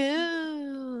like,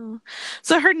 who?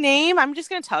 So her name, I'm just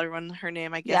gonna tell everyone her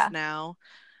name, I guess now.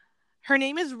 Her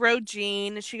name is Ro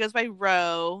Jean. She goes by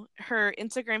Ro. Her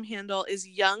Instagram handle is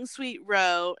Young Sweet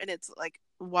Ro, and it's like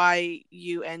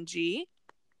YUNG.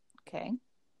 Okay.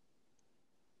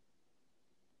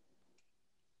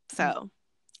 So,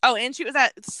 and she was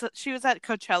at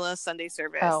Coachella Sunday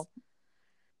service. Oh,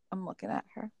 I'm looking at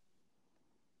her.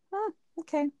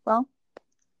 Okay, well,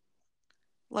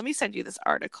 let me send you this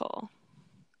article.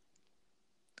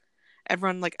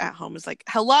 Everyone like at home is like,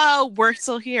 hello, we're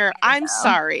still here. I'm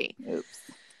sorry. Oops.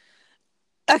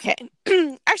 Okay. Actually,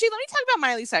 let me talk about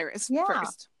Miley Cyrus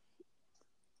first.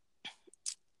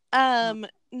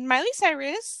 Miley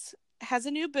Cyrus has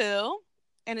a new boo.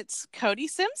 and it's Cody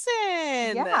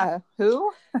Simpson. Yeah,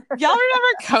 who? Y'all remember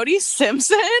Cody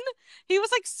Simpson? He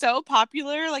was like so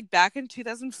popular like back in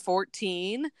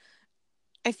 2014.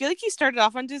 I feel like he started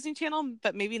off on Disney Channel,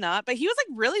 but maybe not. But he was like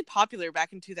really popular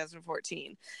back in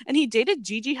 2014. And he dated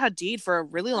Gigi Hadid for a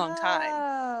really long time.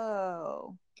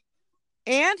 Oh.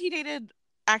 And he dated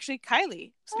actually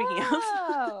Kylie, speaking of.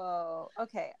 Oh,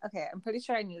 okay. I'm pretty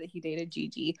sure I knew that he dated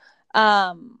Gigi.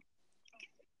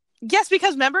 Yes,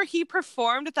 because remember he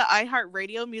performed at the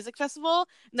iHeartRadio Music Festival,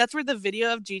 and that's where the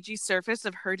video of Gigi surfaced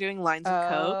of her doing lines of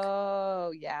coke.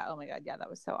 Oh, yeah. Oh my God. Yeah, that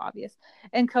was so obvious.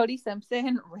 And Cody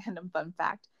Simpson, random fun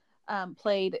fact,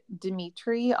 played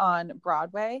Dimitri on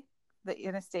Broadway, the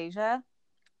Anastasia.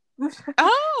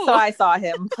 Oh, so I saw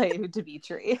him play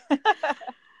Dimitri.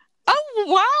 Oh,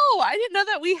 wow. I didn't know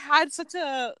that we had such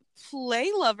a play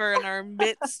lover in our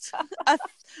midst. A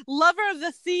lover of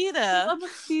the theater. I'm a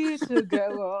theater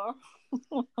goer.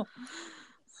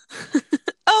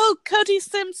 Oh, Cody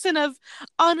Simpson of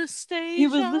Anastasia. He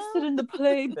was listed in the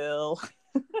playbill.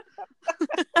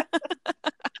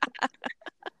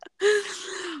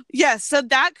 Yes, so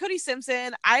that Cody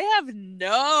Simpson, I have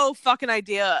no fucking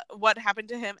idea what happened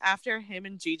to him after him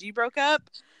and Gigi broke up.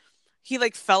 He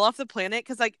like fell off the planet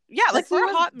because like for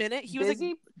a hot minute he was like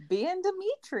being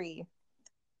Dimitri.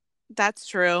 That's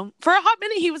true. For a hot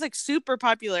minute he was like super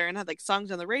popular and had like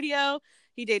songs on the radio.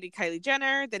 He dated Kylie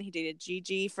Jenner, then he dated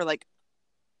Gigi for like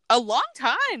a long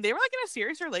time. They were like in a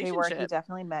serious relationship. He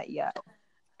definitely met Yo.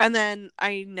 And then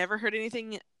I never heard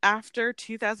anything after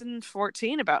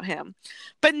 2014 about him.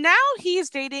 But now he's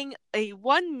dating a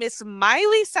one Miss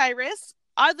Miley Cyrus.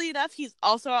 Oddly enough, he's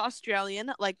also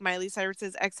Australian, like Miley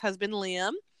Cyrus's ex-husband,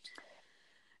 Liam.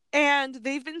 And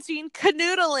they've been seen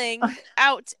canoodling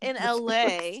out in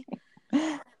LA,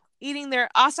 eating their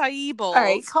acai bowls. All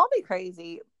right, call me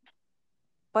crazy,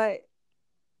 but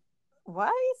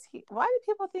why do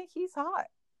people think he's hot?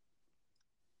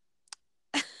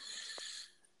 I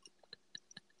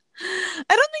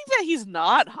don't think that he's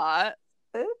not hot.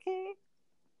 Okay.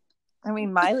 I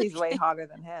mean, Miley's way hotter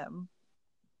than him.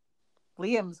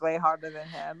 Liam's way harder than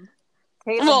him.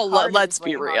 Let's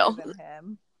be real. Than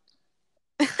him.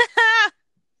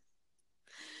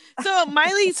 So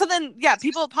Miley,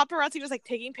 paparazzi was like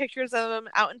taking pictures of him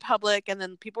out in public, and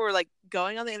then people were like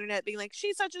going on the internet being like,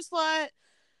 she's such a slut,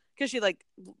 because she like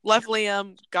left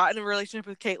Liam, got in a relationship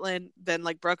with Caitlyn, then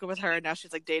like broke up with her, and now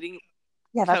she's like dating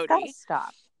Cody. That's gotta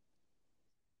stop.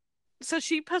 So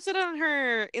she posted on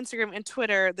her Instagram and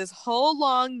Twitter this whole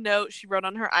long note she wrote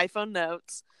on her iPhone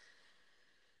notes.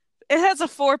 It has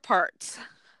 4 parts.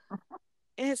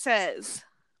 It says,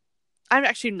 I'm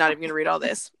actually not even going to read all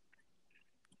this.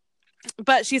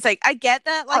 But she's like, I get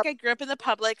that, like, I grew up in the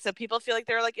public, so people feel like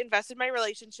they're, like, invested in my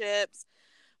relationships.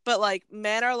 But, like,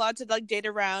 men are allowed to, like, date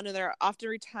around, and they're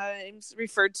often times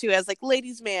referred to as, like,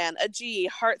 ladies' man, a G,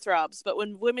 heartthrobs. But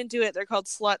when women do it, they're called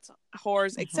sluts,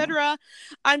 whores, etc.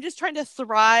 I'm just trying to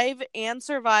thrive and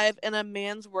survive in a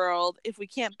man's world. If we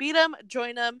can't beat them,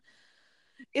 join them.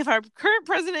 If our current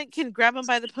president can grab him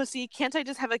by the pussy, can't I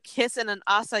just have a kiss and an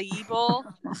acai bowl?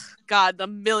 God, the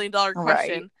 $1 million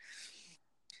question.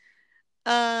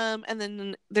 Right. And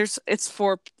then it's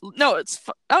 4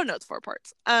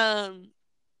 parts.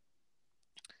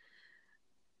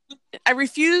 I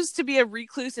refuse to be a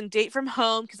recluse and date from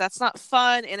home because that's not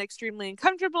fun and extremely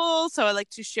uncomfortable. So I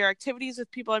like to share activities with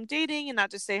people I'm dating and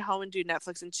not just stay home and do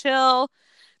Netflix and chill.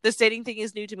 This dating thing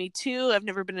is new to me too. I've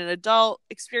never been an adult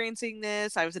experiencing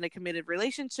this. I was in a committed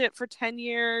relationship for 10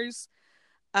 years.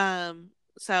 And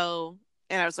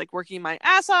I was like working my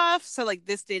ass off. So like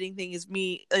this dating thing is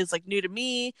like new to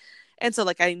me. And so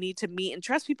like I need to meet and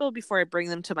trust people before I bring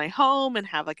them to my home and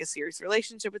have like a serious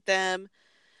relationship with them.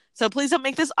 So please don't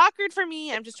make this awkward for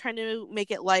me. I'm just trying to make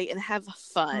it light and have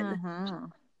fun. Mm-hmm.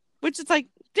 Which is like,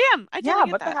 damn, I totally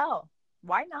get what that. The hell?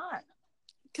 Why not?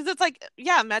 Because it's like,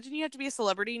 yeah, imagine you have to be a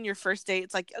celebrity in your first date.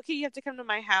 It's like, okay, you have to come to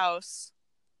my house.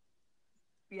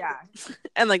 Yeah.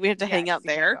 And like we have to hang out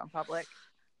there. In public.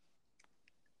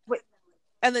 Wait.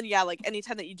 And then yeah, like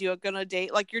anytime that you do go on a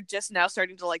date, like you're just now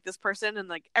starting to like this person and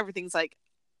like everything's like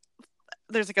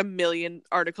there's like 1 million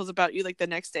articles about you like the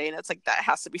next day, and it's like that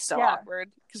has to be so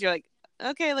awkward because you're like,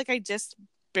 okay, like I just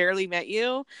barely met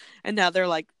you and now they're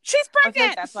like, she's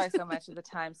pregnant. Like that's why so much of the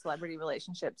time celebrity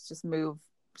relationships just move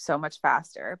so much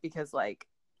faster because like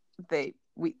they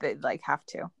like have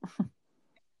to.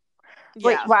 Yeah.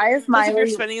 Wait, why is Miley? If you're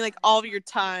spending like all of your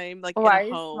time like in a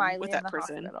home with that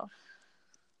person? Hospital?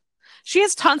 She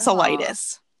has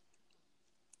tonsillitis.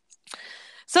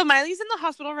 So Miley's in the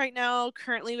hospital right now,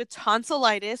 currently with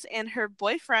tonsillitis, and her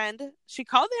boyfriend, she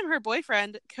called him her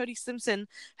boyfriend, Cody Simpson,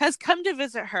 has come to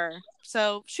visit her.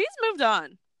 So she's moved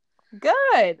on.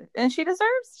 Good. And she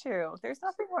deserves to. There's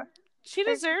nothing wrong. She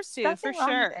deserves to, for wrong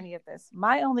sure. with any of this.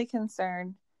 My only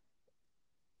concern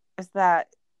is that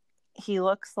he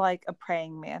looks like a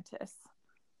praying mantis.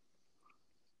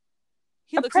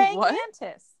 He looks like what?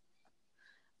 Mantis.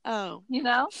 Oh. You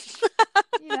know?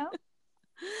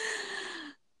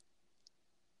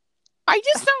 I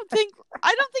don't think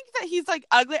that he's like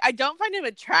ugly. I don't find him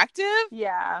attractive.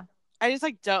 Yeah. I just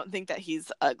like don't think that he's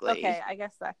ugly. Okay, I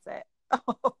guess that's it.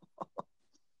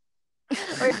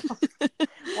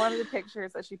 One of the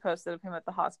pictures that she posted of him at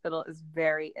the hospital is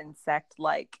very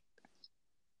insect-like.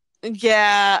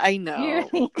 Yeah, I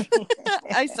know.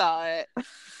 I saw it.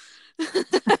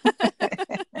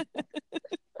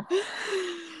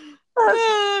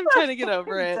 I'm trying to get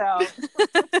over it.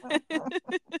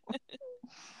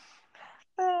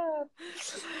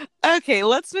 Okay,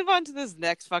 let's move on to this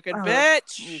next fucking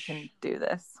bitch. You can do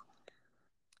this.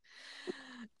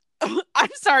 I'm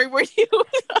sorry, were you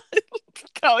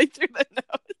going through the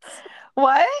notes?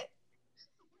 What?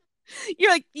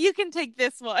 You're like, you can take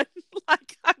this one.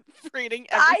 Like, I'm reading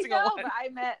every single one. But I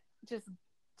meant just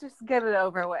get it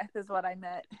over with is what I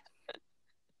meant.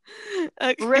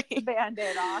 Okay. Rip the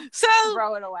Band-Aid off. So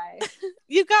throw it away.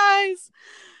 You guys,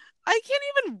 I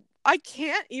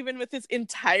can't even with this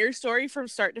entire story from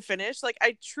start to finish. Like,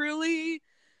 I truly...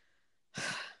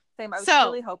 Same. I was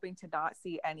really hoping to not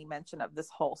see any mention of this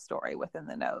whole story within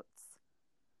the notes.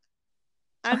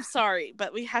 I'm sorry,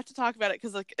 but we have to talk about it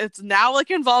because like it's now like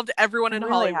involved everyone in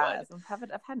Hollywood. I've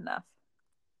had enough.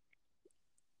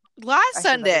 Last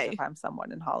Sunday, if I'm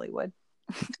someone in Hollywood.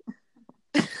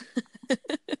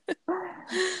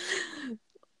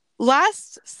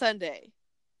 Last Sunday,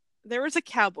 there was a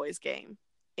Cowboys game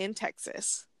in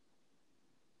Texas.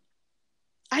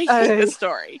 I hate this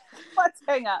story. Let's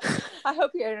hang up. I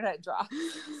hope your internet drops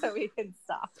so we can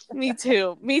stop. Me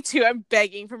too. I'm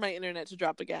begging for my internet to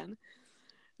drop again.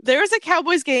 There was a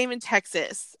Cowboys game in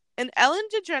Texas, and Ellen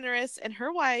DeGeneres and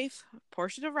her wife,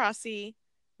 Portia de Rossi,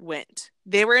 went.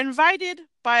 They were invited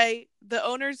by the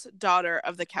owner's daughter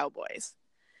of the Cowboys.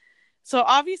 So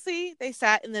obviously, they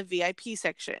sat in the VIP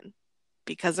section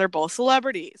because they're both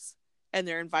celebrities, and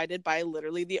they're invited by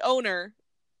literally the owner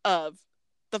of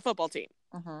the football team.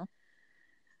 Uh-huh.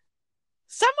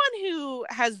 Someone who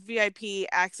has VIP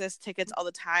access tickets all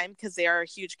the time because they are a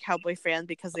huge Cowboy fan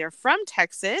because they are from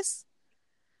Texas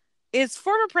is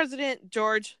former President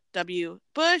George W.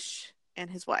 Bush and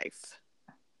his wife.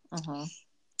 Uh-huh.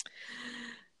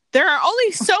 There are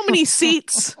only so many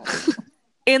seats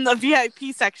in the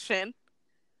VIP section.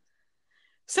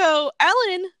 So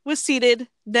Ellen was seated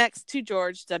next to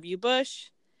George W. Bush.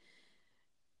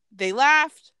 They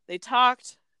laughed, they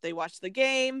talked, they watched the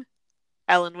game.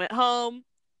 Ellen went home.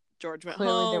 George went home.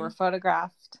 Clearly, they were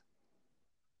photographed.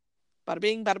 Bada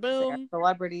bing, bada boom.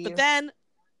 Celebrities. But then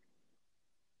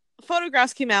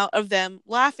photographs came out of them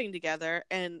laughing together,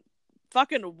 and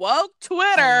fucking woke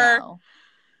Twitter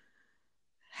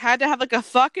had to have like a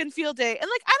fucking field day. And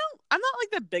like, I'm not like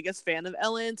the biggest fan of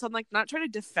Ellen, so I'm like not trying to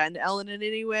defend Ellen in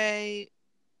any way.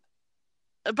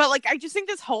 But like, I just think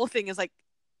this whole thing is like.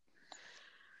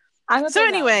 So,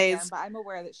 anyways, fan, but I'm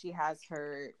aware that she has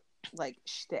her like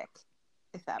shtick,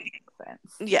 if that makes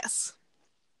sense. Yes.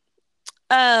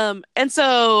 And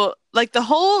so like the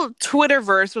whole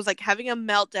Twitterverse was like having a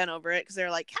meltdown over it because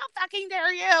they're like, how fucking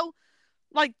dare you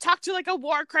like talk to like a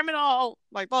war criminal,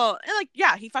 like, well, and like,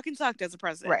 yeah, he fucking sucked as a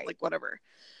president, right? Like, whatever.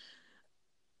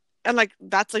 And like,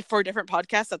 that's like for a different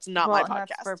podcast. That's not my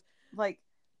podcast. Like,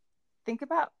 think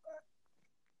about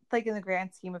like in the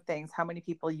grand scheme of things, how many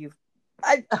people you've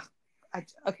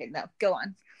okay, no, go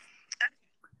on.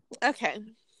 Okay.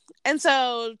 And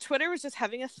so Twitter was just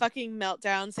having a fucking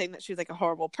meltdown saying that she was like a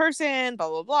horrible person, blah,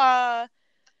 blah, blah.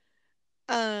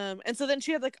 And so then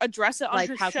she had like address it on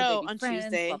her show on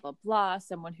Tuesday. Blah, blah, blah.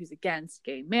 Someone who's against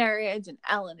gay marriage and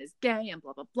Ellen is gay and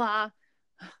blah, blah, blah.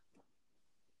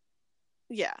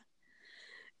 Yeah.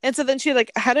 And so then she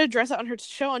like had to address it on her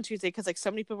show on Tuesday because like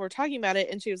so many people were talking about it.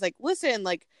 And she was like, listen,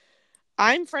 like,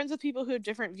 I'm friends with people who have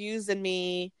different views than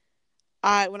me.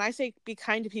 When I say be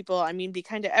kind to people, I mean be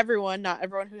kind to everyone, not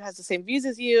everyone who has the same views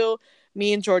as you.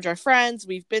 Me and George are friends.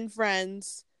 We've been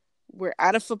friends. We're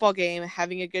at a football game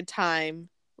having a good time.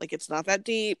 Like, it's not that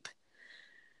deep.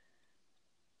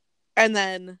 And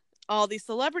then all these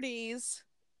celebrities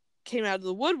came out of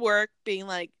the woodwork being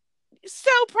like,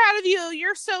 so proud of you.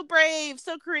 You're so brave,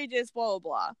 so courageous, blah, blah,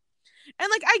 blah. And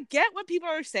like, I get what people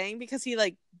are saying because he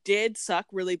like did suck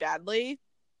really badly.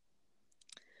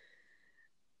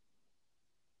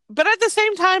 But at the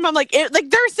same time, I'm like, like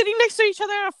they're sitting next to each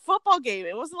other at a football game.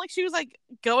 It wasn't like she was like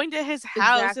going to his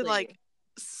house and like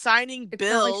signing It's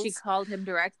bills. not like she called him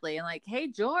directly and like, hey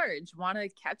George, want to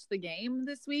catch the game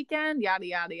this weekend? Yada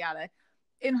yada yada.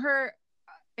 In her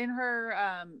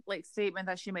like statement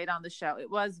that she made on the show,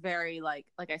 it was very like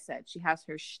I said, she has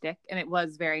her shtick, and it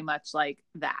was very much like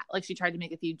that. Like she tried to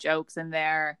make a few jokes in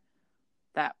there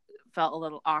that felt a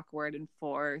little awkward and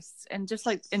forced, and just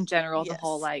like in general, the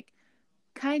whole like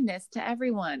kindness to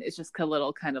everyone is just a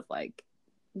little kind of like,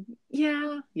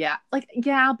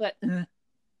 but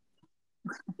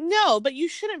no, but you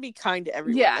shouldn't be kind to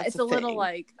everyone. Yeah, that's it's a little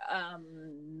like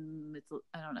it's,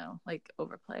 I don't know, like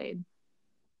overplayed.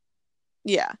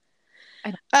 Yeah.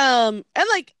 And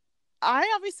like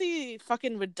I obviously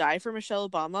fucking would die for Michelle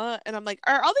Obama, and I'm like,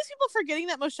 are all these people forgetting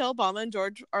that Michelle Obama and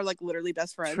George are like literally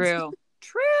best friends? True.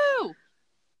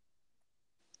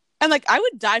 And like I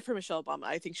would die for Michelle Obama.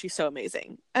 I think she's so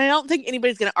amazing, and I don't think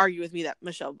anybody's gonna argue with me that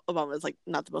Michelle Obama is like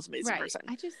not the most amazing person.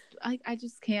 I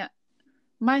just can't.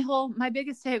 My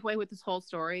biggest takeaway with this whole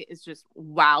story is just,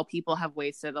 wow, people have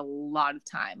wasted a lot of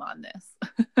time on this.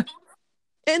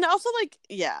 And also, like,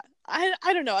 yeah, I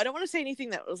don't know. I don't want to say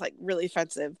anything that was like really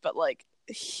offensive, but like,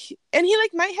 he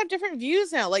like might have different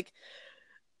views now. Like,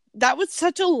 that was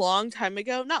such a long time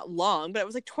ago. Not long, but it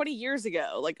was like 20 years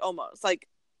ago, like almost. Like,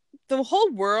 the whole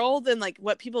world and like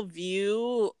what people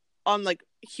view on like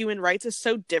human rights is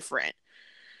so different.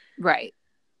 Right.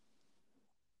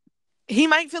 He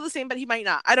might feel the same, but he might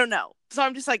not. I don't know. So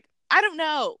I'm just like, I don't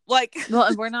know. Like, well,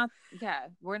 and we're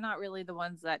not really the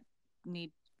ones that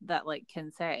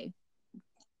can say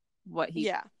what he.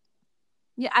 Yeah.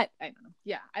 I don't know.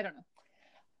 Yeah, I don't know.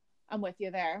 I'm with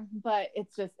you there, but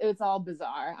it's all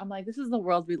bizarre. I'm like, this is the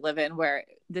world we live in, where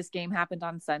this game happened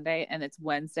on Sunday and it's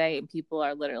Wednesday and people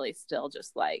are literally still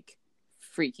just like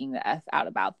freaking the F out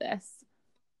about this.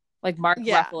 Like Mark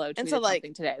Ruffalo tweeted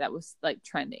something today that was like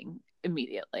trending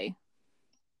immediately.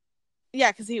 Yeah,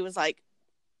 because he was like,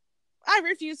 I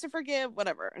refuse to forgive,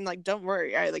 whatever. And like, don't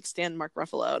worry, I like stand Mark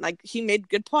Ruffalo. And like, he made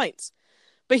good points.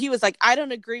 But he was like, I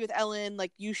don't agree with Ellen.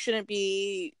 Like, you shouldn't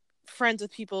be friends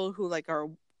with people who like are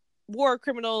war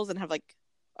criminals and have like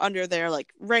under their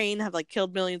like reign have like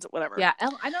killed millions, whatever. Yeah,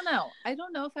 I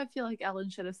don't know if I feel like Ellen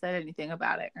should have said anything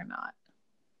about it or not.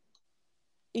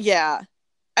 Yeah.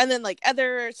 And then like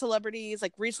other celebrities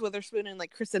like Reese Witherspoon and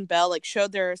like Kristen Bell like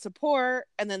showed their support,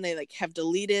 and then they like have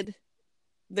deleted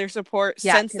their support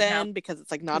since then now, because it's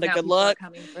like not a good look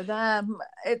coming for them.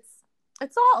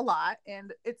 It's all a lot,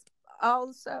 and it's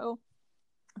also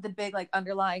the big like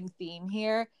underlying theme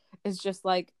here is just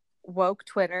like woke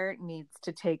Twitter needs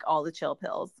to take all the chill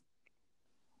pills.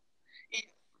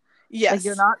 Yes, like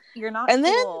you're not and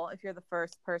cool then, if you're the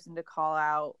first person to call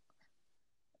out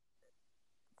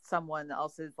someone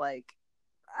else's like,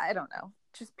 I don't know,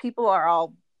 just people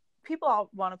all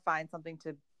want to find something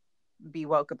to be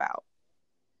woke about,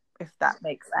 if that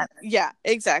makes sense. Yeah,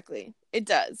 exactly, it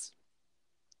does.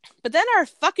 But then our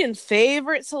fucking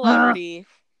favorite celebrity,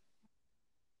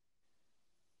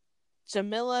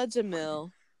 Jamila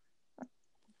Jamil.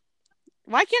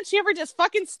 Why can't she ever just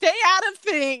fucking stay out of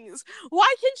things?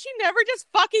 Why can she never just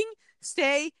fucking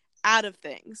stay out of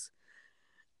things?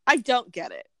 I don't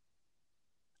get it.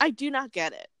 I do not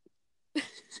get it.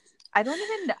 I don't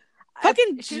even know.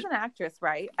 She's an actress,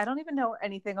 right? I don't even know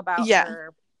anything about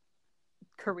her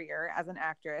career as an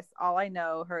actress. All I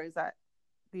know her is that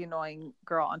the annoying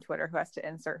girl on Twitter who has to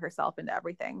insert herself into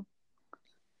everything.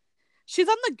 She's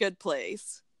on The Good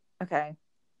Place. Okay.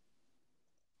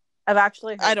 I've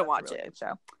actually heard I don't watch it.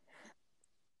 Show.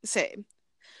 Same.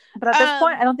 But at this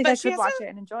point, I don't think I could watch it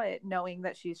and enjoy it, knowing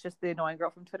that she's just the annoying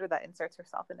girl from Twitter that inserts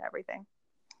herself into everything.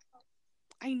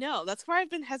 I know. That's why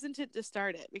I've been hesitant to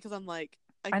start it, because I'm like,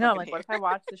 I know. Like, what if I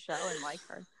watch the show and like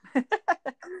her?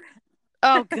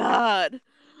 Oh God.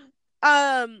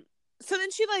 So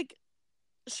then she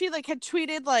had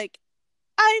tweeted like,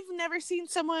 I've never seen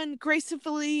someone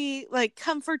gracefully like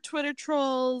come for Twitter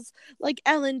trolls like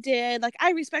Ellen did. Like,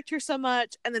 I respect her so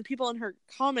much. And then people in her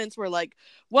comments were like,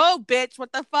 whoa, bitch,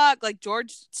 what the fuck? Like,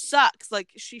 George sucks.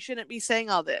 Like, she shouldn't be saying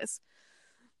all this.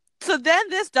 So then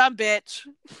this dumb bitch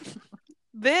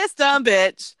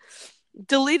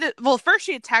deleted. Well, first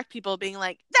she attacked people being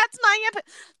like, that's my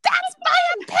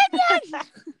opinion.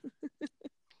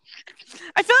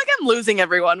 I feel like I'm losing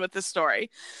everyone with this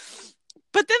story.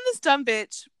 But then this dumb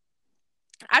bitch,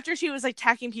 after she was like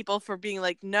attacking people for being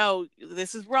like, no,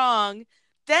 this is wrong,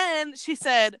 then she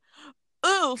said,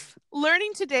 oof,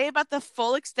 learning today about the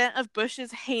full extent of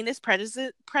Bush's heinous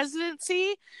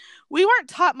presidency. We weren't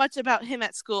taught much about him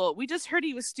at school. We just heard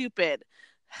he was stupid.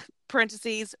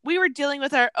 parentheses, we were dealing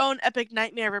with our own epic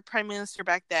nightmare of a prime minister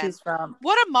back then. She's from.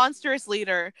 What a monstrous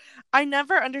leader. I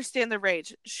never understand the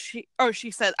rage. She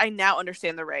said, I now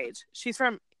understand the rage. She's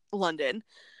from London.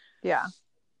 Yeah.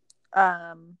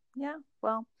 Yeah,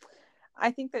 well,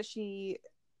 I think that she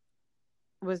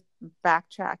was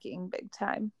backtracking big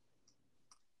time.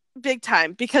 Big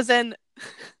time. Because then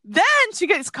she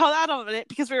gets called out on it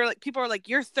because people were like,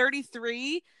 you're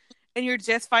 33 and you're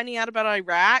just finding out about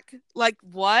Iraq? Like,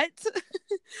 what?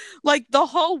 Like, the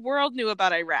whole world knew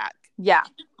about Iraq. Yeah.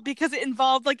 Because it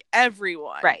involved, like,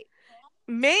 everyone. Right.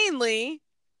 Mainly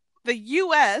the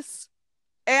U.S.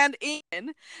 and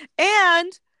England.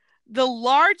 And the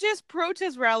largest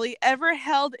protest rally ever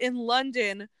held in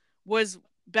London was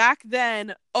back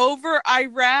then over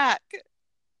Iraq.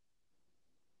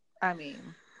 I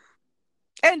mean...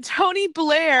 And Tony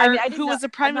Blair, who was the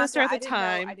prime minister at the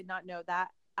time... I did not know that.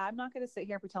 I'm not going to sit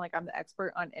here and pretend like I'm the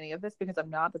expert on any of this because I'm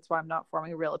not. That's why I'm not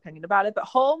forming a real opinion about it. But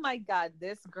oh my God,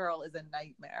 this girl is a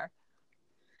nightmare.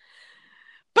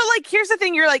 But, like, here's the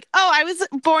thing. You're like, oh, I was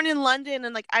born in London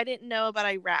and, like, I didn't know about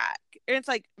Iraq. And it's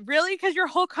like, really? Because your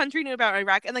whole country knew about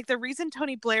Iraq. And, like, the reason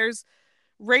Tony Blair's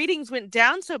ratings went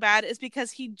down so bad is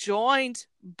because he joined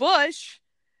Bush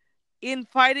in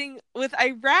fighting with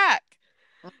Iraq.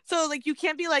 So, like, you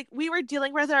can't be like, we were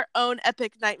dealing with our own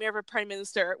epic nightmare of a prime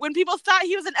minister when people thought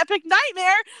he was an epic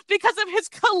nightmare because of his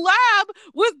collab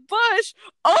with Bush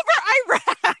over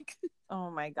Iraq. Oh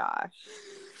my gosh.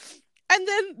 And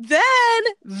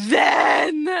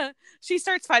then she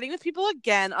starts fighting with people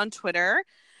again on Twitter.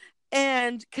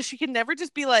 And because she can never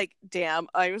just be like, damn,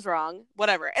 I was wrong,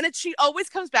 whatever. And she always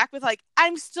comes back with like,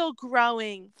 I'm still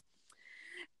growing.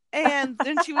 And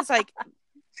then she was like,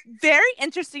 very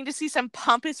interesting to see some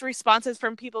pompous responses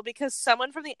from people because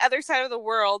someone from the other side of the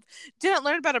world didn't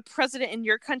learn about a president in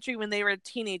your country when they were a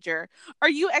teenager. Are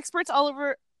you experts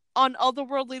on all the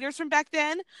world leaders from back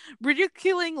then?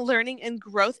 Ridiculing learning and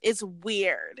growth is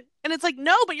weird. And it's like,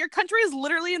 no, but your country is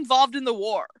literally involved in the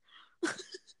war.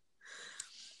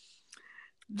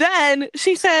 Then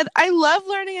she said, I love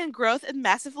learning and growth and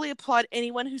massively applaud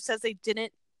anyone who says they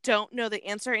don't know the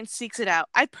answer and seeks it out.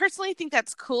 I personally think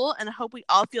that's cool and I hope we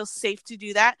all feel safe to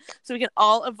do that so we can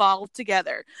all evolve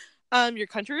together. Your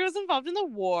country was involved in the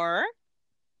war.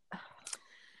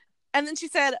 And then she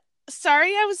said,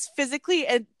 sorry, I was physically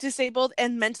a disabled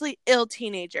and mentally ill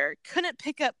teenager. Couldn't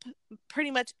pick up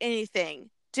pretty much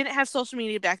anything. Didn't have social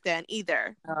media back then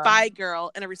either. Bye,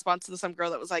 girl. In a response to some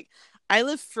girl that was like, I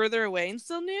live further away and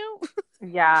still knew.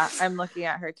 Yeah, I'm looking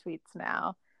at her tweets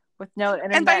now. With no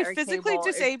internet and by or physically cable,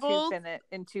 disabled,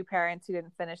 and two parents who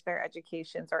didn't finish their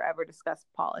educations or ever discuss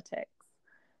politics.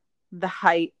 The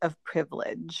height of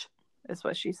privilege is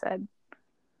what she said.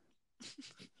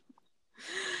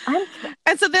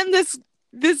 And so then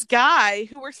this guy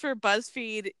who works for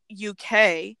BuzzFeed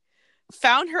UK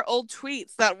found her old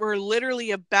tweets that were literally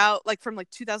about, like, from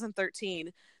like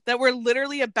 2013, that were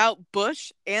literally about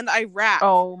Bush and Iraq.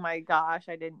 Oh my gosh,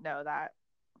 I didn't know that.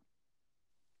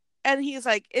 And he's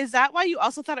like, is that why you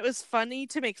also thought it was funny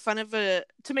to make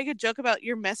a joke about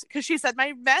your mess? Because she said,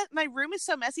 my room is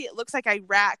so messy, it looks like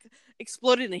Iraq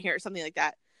exploded in here or something like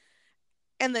that.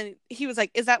 And then he was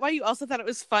like, is that why you also thought it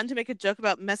was fun to make a joke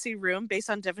about messy room based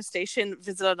on devastation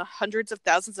visited on hundreds of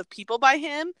thousands of people by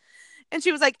him? And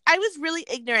she was like, I was really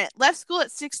ignorant. Left school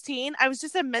at 16. I was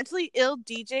just a mentally ill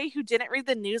DJ who didn't read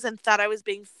the news and thought I was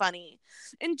being funny.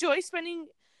 Enjoy spending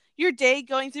your day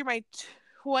going through my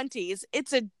 20s.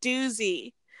 It's a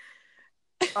doozy.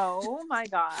 Oh my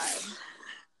God.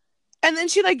 And then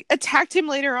she like attacked him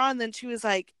later on. Then she was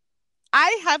like,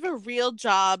 I have a real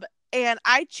job and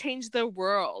I change the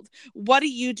world. What do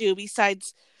you do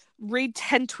besides read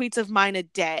 10 tweets of mine a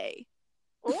day?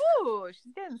 Ooh,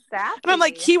 she's getting sassy. And I'm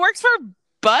like, he works for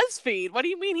BuzzFeed. What do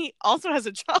you mean he also has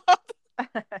a job?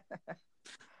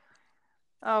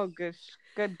 Oh, good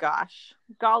gosh.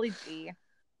 Golly gee.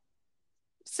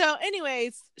 So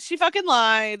anyways, she fucking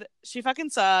lied. She fucking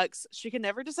sucks. She can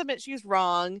never just admit she's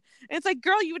wrong. And it's like,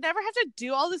 girl, you would never have to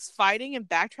do all this fighting and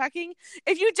backtracking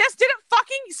if you just didn't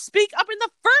fucking speak up in the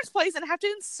first place and have to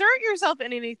insert yourself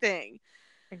in anything.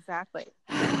 Exactly.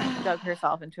 She dug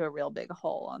herself into a real big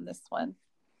hole on this one.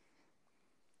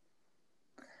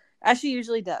 As she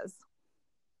usually does.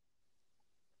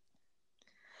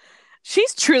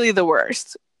 She's truly the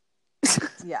worst.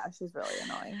 Yeah, she's really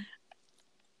annoying.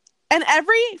 And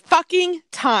every fucking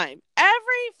time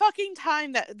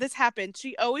that this happened,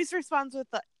 she always responds with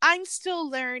the, I'm still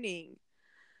learning.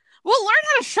 Well, learn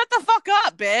how to shut the fuck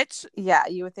up, bitch. Yeah,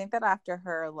 you would think that after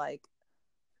her, like,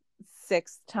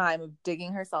 6th time of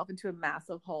digging herself into a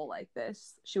massive hole like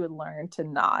this, she would learn to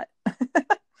not.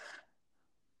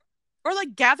 Or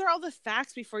like gather all the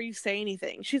facts before you say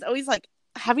anything. She's always like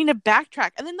having to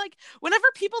backtrack. And then like whenever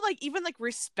people like even like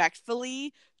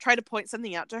respectfully try to point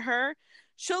something out to her,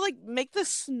 she'll like make the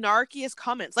snarkiest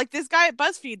comments. Like this guy at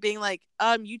BuzzFeed being like,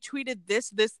 you tweeted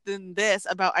this, then this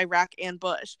about Iraq and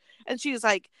Bush. And she's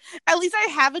like, at least I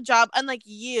have a job, unlike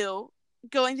you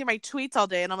going through my tweets all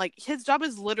day. And I'm like, his job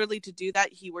is literally to do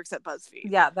that. He works at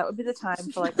BuzzFeed. Yeah, that would be the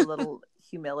time for like a little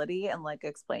humility and like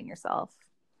explain yourself.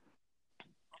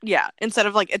 Yeah, instead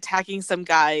of like attacking some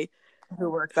guy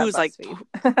who's like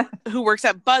who works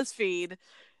at BuzzFeed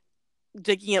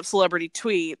digging up celebrity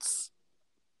tweets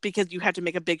because you have to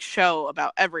make a big show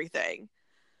about everything.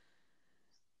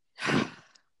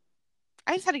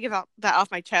 I just had to get that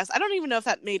off my chest. I don't even know if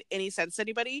that made any sense to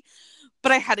anybody,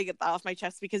 but I had to get that off my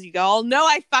chest because you all know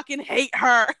I fucking hate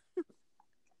her.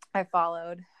 I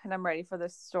followed, and I'm ready for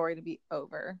this story to be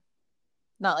over.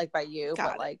 Not like by you,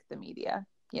 but like the media,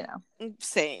 you know.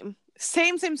 Same.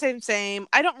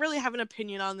 I don't really have an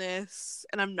opinion on this,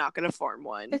 and I'm not going to form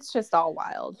one. It's just all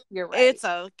wild. You're right. It's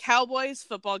a Cowboys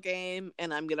football game,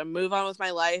 and I'm going to move on with my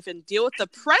life and deal with the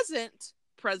present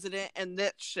president and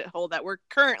that shithole that we're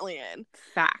currently in.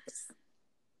 Facts.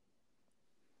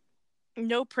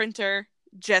 No printer,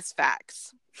 just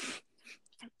facts.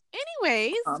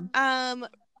 Anyways,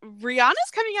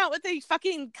 Rihanna's coming out with a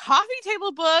fucking coffee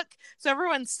table book, so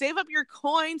everyone save up your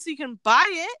coins so you can buy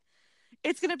it.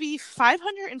 It's going to be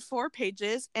 504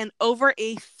 pages and over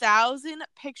 1,000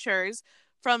 pictures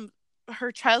from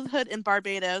her childhood in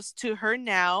Barbados to her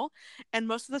now, and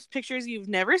most of those pictures you've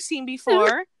never seen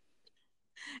before.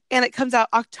 And it comes out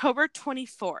October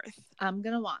 24th. I'm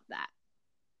going to want that.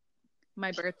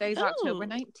 My birthday's October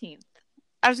 19th.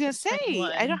 I was going to say,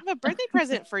 I don't have a birthday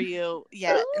present for you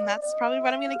yet, and that's probably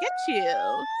what I'm going to get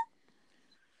you.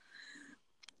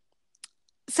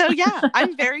 So yeah,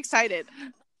 I'm very excited.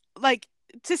 Like,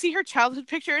 to see her childhood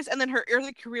pictures and then her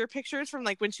early career pictures from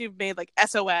like when she made like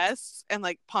SOS and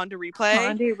like Pon de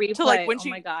Replay. To like when oh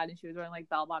my god, and she was wearing like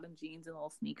bell bottom jeans and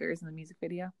little sneakers in the music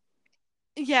video.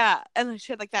 Yeah, and then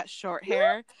she had like that short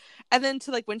hair, and then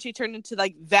to like when she turned into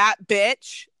like that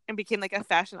bitch and became like a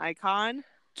fashion icon.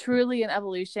 Truly an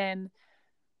evolution.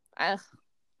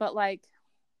 But like,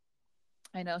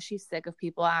 I know she's sick of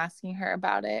people asking her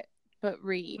about it. But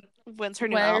when's her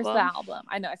new album? Where's the album?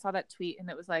 I know I saw that tweet and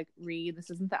it was like,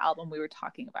 this isn't the album we were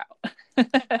talking about.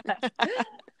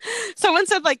 Someone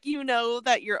said like, you know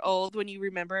that you're old when you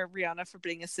remember Rihanna for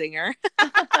being a singer.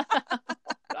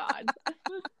 God.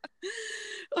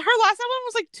 Her last album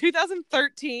was like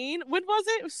 2013. When was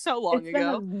it? It was so long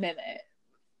ago. Been a minute.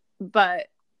 But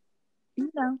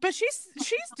you know. But she's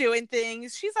doing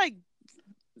things. She's like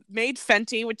made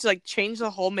Fenty, which like changed the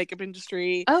whole makeup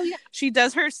industry. Oh yeah. She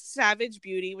does her Savage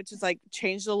Beauty, which is like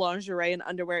changed the lingerie and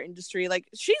underwear industry. Like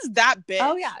she's that bitch.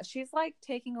 Oh yeah, she's like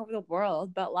taking over the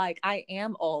world. But like I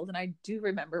am old and I do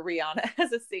remember Rihanna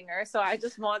as a singer, so I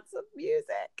just want some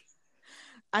music.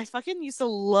 I fucking used to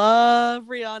love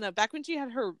Rihanna back when she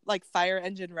had her like fire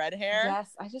engine red hair. Yes,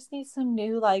 I just need some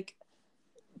new like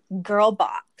girl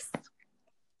bops.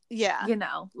 Yeah. You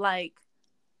know, like,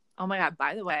 oh my god,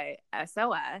 by the way,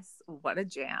 SOS, what a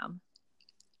jam.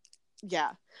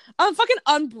 Yeah. Fucking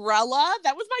Umbrella.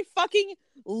 That was my fucking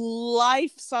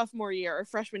life sophomore year or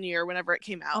freshman year whenever it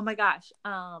came out. Oh my gosh.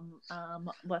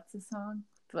 What's the song?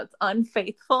 What's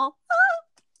Unfaithful?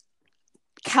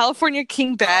 California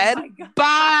King Bed. Oh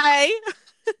bye.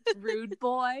 Rude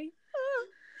Boy.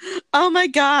 Oh my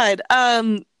god.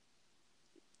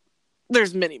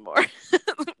 There's many more.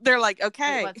 They're like,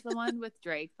 okay. Wait, what's the one with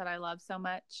Drake that I love so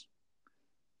much?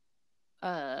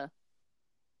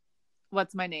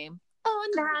 What's my name? Oh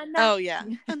na na. Oh yeah.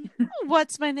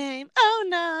 What's my name? Oh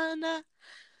na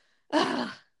na.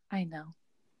 I know.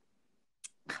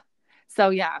 So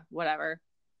yeah, whatever.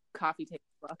 Coffee table.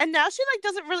 And now she like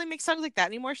doesn't really make songs like that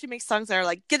anymore. She makes songs that are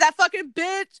like, get that fucking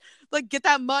bitch, like get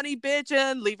that money, bitch,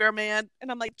 and leave your man.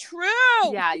 And I'm like, true.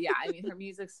 Yeah. I mean,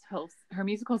 her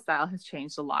musical style has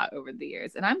changed a lot over the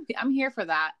years, and I'm here for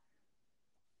that.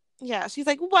 Yeah, she's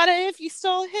like, what if you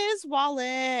stole his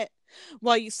wallet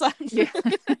while you slept? Yeah.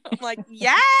 I'm like,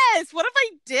 yes. What if I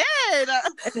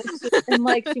did? And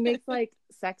like she makes like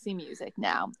sexy music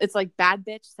now. It's like bad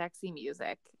bitch sexy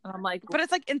music, and I'm like, but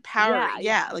it's like empowering.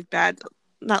 Yeah. Like bad.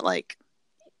 Not like,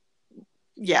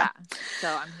 yeah.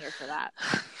 So I'm here for that.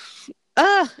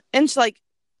 And she's like,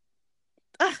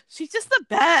 she's just the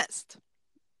best.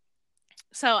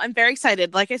 So I'm very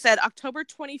excited. Like I said, October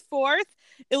 24th,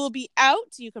 it will be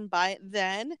out. You can buy it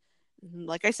then.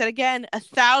 Like I said again,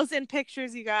 1,000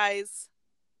 pictures, you guys.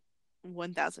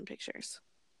 1,000 pictures.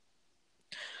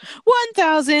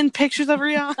 1,000 pictures of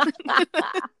Rihanna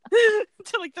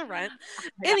to like the rent.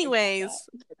 Anyways,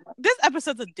 this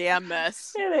episode's a damn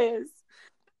mess. It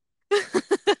is.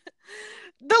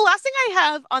 The last thing I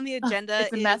have on the agenda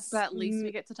it's a mess, but at least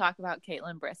we get to talk about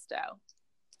Kaitlyn Bristowe.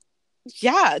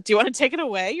 Yeah. Do you want to take it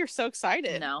away? You're so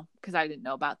excited. No, because I didn't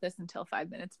know about this until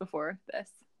 5 minutes before this.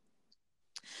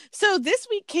 So this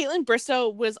week, Kaitlyn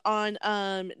Bristowe was on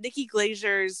Nikki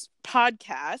Glazer's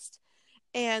podcast,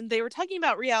 and they were talking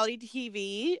about reality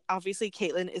TV. Obviously,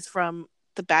 Kaitlyn is from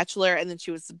The Bachelor, and then she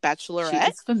was The Bachelorette.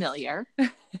 She is familiar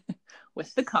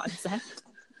with the concept.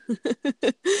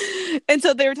 And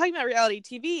so they were talking about reality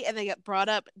TV, and they got brought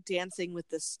up Dancing with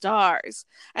the Stars.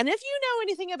 And if you know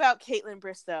anything about Kaitlyn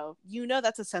Bristowe, you know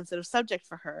that's a sensitive subject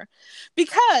for her,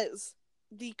 because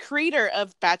the creator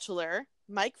of Bachelor,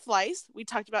 Mike Fleiss, we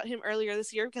talked about him earlier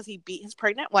this year because he beat his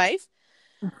pregnant wife.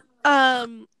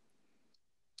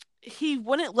 He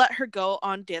wouldn't let her go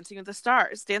on Dancing with the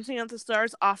Stars. Dancing with the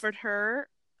Stars offered her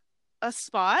a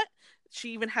spot.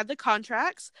 She even had the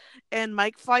contracts, and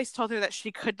Mike Fleiss told her that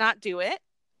she could not do it.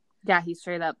 Yeah, he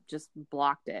straight up just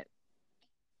blocked it.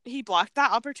 He blocked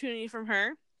that opportunity from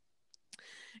her,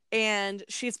 and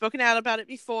she had spoken out about it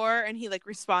before, and he like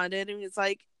responded, and he was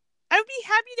like, I would be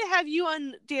happy to have you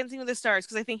on Dancing with the Stars,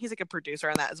 because I think he's like a producer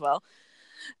on that as well.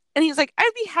 And he was like,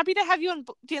 I'd be happy to have you on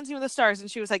Dancing with the Stars. And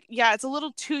she was like, yeah, it's a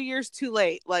little 2 years too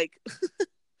late. Like,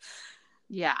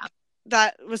 yeah,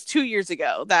 that was 2 years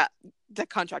ago that the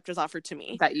contract was offered to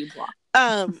me. That you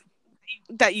blocked.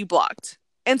 That you blocked.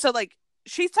 And so like,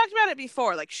 she's talked about it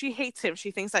before. Like, she hates him.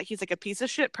 She thinks that he's like a piece of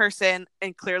shit person.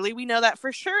 And clearly we know that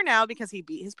for sure now, because he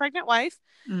beat his pregnant wife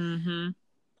and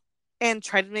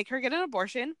tried to make her get an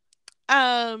abortion.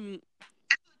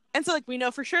 And so like, we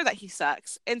know for sure that he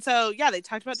sucks. And so yeah, they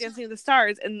talked about Dancing with the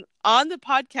Stars, and on the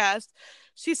podcast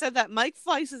she said that Mike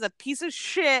Fleiss is a piece of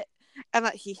shit and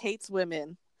that he hates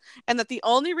women, and that the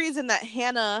only reason that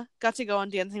Hannah got to go on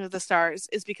Dancing with the Stars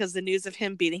is because the news of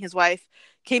him beating his wife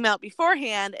came out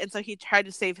beforehand, and so he tried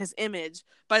to save his image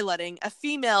by letting a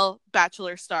female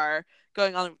Bachelor star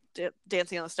going on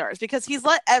Dancing on the Stars, because he's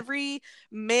let every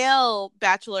male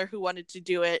Bachelor who wanted to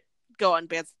do it go on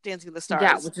Dancing with the Stars.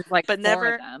 Yeah, which is like, but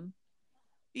never them.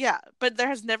 Yeah, but there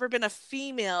has never been a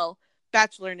female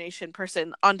Bachelor Nation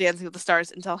person on Dancing with the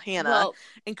Stars until Hannah. Well,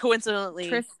 and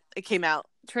coincidentally, it came out.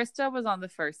 Trista was on the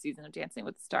first season of Dancing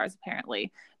with the Stars,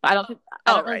 apparently, but I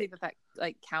don't really think that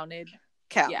like counted.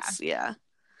 Counts, yeah.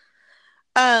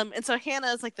 And so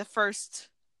Hannah is like the first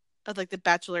of like the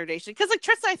Bachelor Nation, because like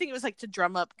Trista, I think it was like to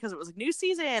drum up, because it was like new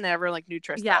season and everyone like knew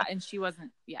Trista. Yeah, and she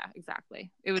wasn't. Yeah,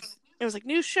 exactly. It was like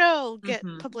new show, get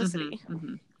publicity.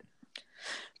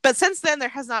 But since then, there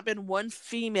has not been one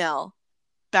female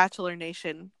Bachelor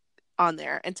Nation on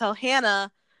there until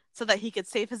Hannah, so that he could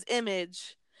save his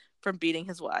image from beating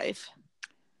his wife.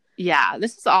 Yeah,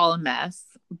 this is all a mess,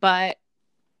 but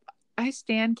I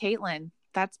stan Kaitlyn.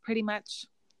 That's pretty much.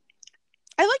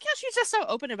 I like how she's just so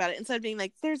open about it, instead of being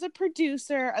like, there's a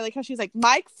producer. I like how she's like,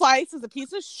 Mike Fleiss is a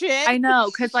piece of shit. I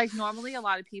know, because like normally a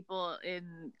lot of people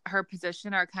in her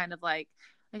position are kind of like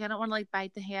I don't want to like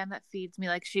bite the hand that feeds me.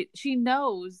 Like she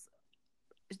knows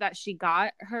that she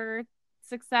got her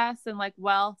success and like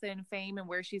wealth and fame and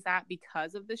where she's at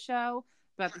because of the show,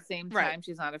 but at the same time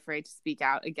she's not afraid to speak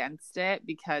out against it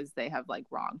because they have like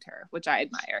wronged her, which I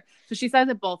admire. So she says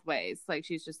it both ways. Like,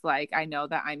 she's just like, I know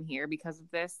that I'm here because of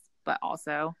this, but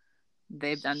also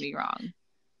they've done me wrong.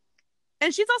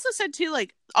 And she's also said too,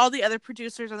 like, all the other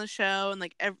producers on the show and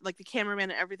like like the cameraman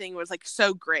and everything was like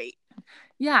so great.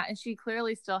 Yeah, and she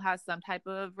clearly still has some type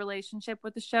of relationship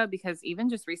with the show, because even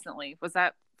just recently, was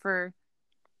that the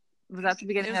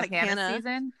beginning of like Hannah's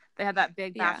season? They had that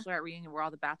big Bachelorette reunion where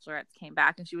all the Bachelorettes came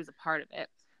back, and she was a part of it.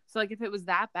 So like, if it was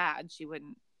that bad, she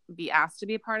wouldn't be asked to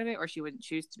be a part of it, or she wouldn't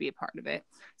choose to be a part of it.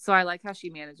 So I like how she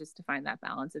manages to find that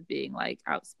balance of being like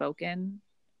outspoken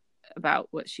about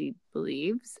what she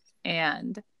believes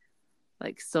and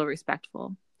like still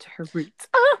respectful to her roots.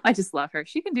 I just love her.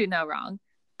 She can do no wrong.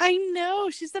 I know,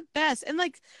 she's the best. And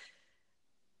like,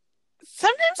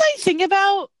 sometimes I think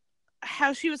about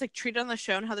how she was like treated on the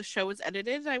show and how the show was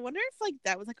edited, and I wonder if like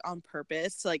that was like on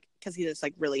purpose, like because he just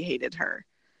like really hated her,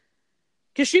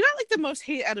 because she got like the most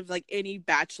hate out of like any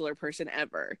Bachelor person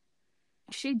ever.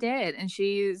 She did, and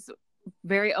she's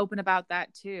very open about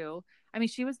that too. I mean,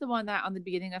 she was the one that on the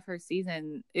beginning of her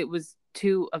season, it was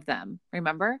two of them,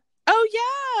 remember? Oh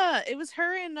yeah, it was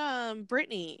her and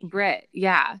Britt,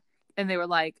 yeah. And they were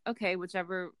like, okay,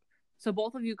 whichever, so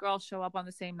both of you girls show up on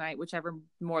the same night, whichever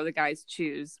more the guys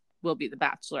choose will be the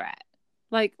Bachelorette.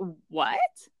 Like, what?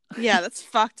 Yeah, that's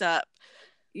fucked up.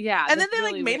 Yeah, and then they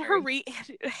really like made her weird.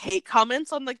 hate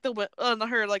comments on like on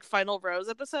her like final rose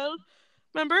episode.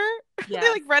 Remember? Yeah. They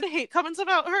like read hate comments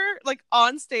about her like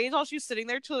on stage while she's sitting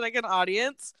there to like an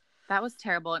audience. That was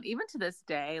terrible. And even to this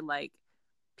day, like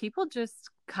people just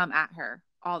come at her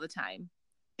all the time.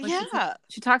 Like, yeah,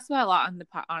 she talks about a lot on the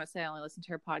honestly, I only listen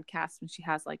to her podcast when she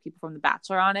has like people from The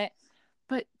Bachelor on it.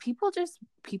 But people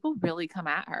really come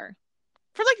at her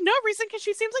for like no reason, because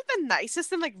she seems like the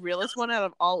nicest and like realest one out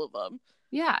of all of them.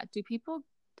 Yeah. Do people?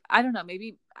 I don't know.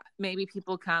 Maybe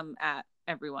people come at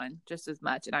everyone just as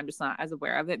much, and I'm just not as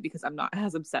aware of it because I'm not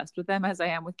as obsessed with them as I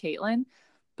am with Caitlyn.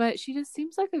 But she just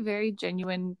seems like a very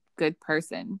genuine, good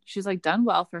person. She's like done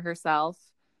well for herself.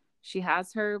 She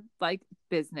has her like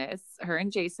business. Her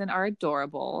and Jason are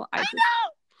adorable.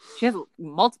 She has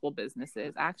multiple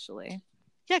businesses actually.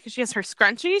 Yeah, because she has her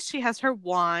scrunchies, she has her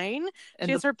wine, And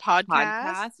she has her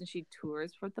podcast, and she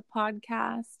tours for the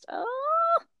podcast.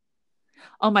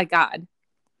 Oh my God.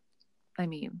 I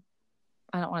mean,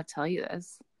 I don't want to tell you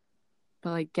this, but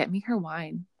like, get me her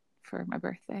wine for my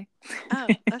birthday. Oh,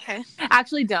 okay.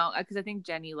 Actually, don't, because I think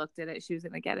Jenny looked at it. She was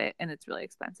going to get it, and it's really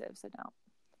expensive, so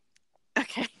don't.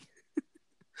 Okay.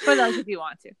 But like, if you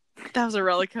want to. That was a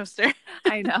roller coaster.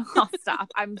 I know. I'll stop.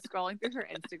 I'm scrolling through her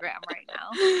Instagram right now.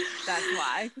 That's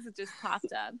why, because it just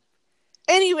popped up.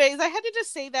 Anyways, I had to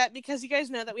just say that because you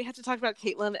guys know that we have to talk about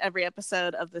Caitlyn every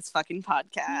episode of this fucking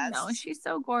podcast. No, and she's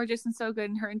so gorgeous and so good,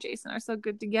 and her and Jason are so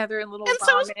good together, and little and Ramen.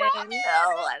 So is Ramen. And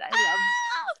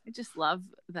I just love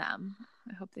them.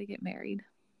 I hope they get married.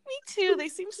 Me too. They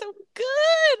seem so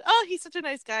good. Oh, he's such a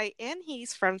nice guy, and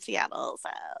he's from Seattle, so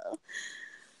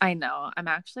I know. I'm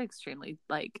actually extremely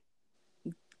like.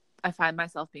 I find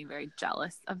myself being very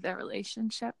jealous of their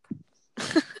relationship.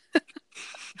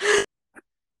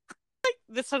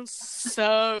 This sounds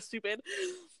so stupid.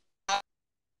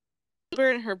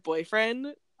 Her and her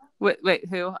boyfriend. Wait,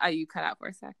 who? You cut out for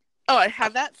a sec. Oh, I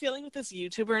have that feeling with this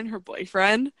YouTuber and her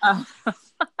boyfriend. Oh.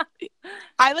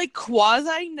 I like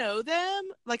quasi know them.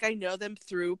 Like I know them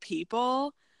through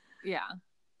people. Yeah.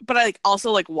 But I like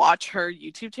also like watch her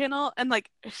YouTube channel, and like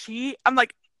I'm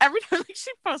like every time like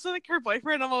she posts with like her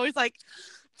boyfriend, I'm always like,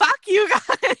 fuck you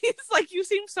guys. Like you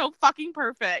seem so fucking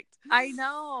perfect. I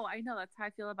know. That's how I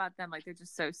feel about them. Like they're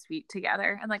just so sweet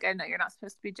together. And like I know you're not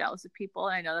supposed to be jealous of people,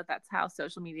 and I know that that's how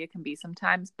social media can be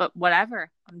sometimes, but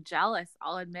whatever. I'm jealous.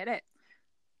 I'll admit it.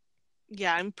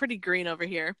 Yeah, I'm pretty green over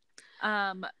here.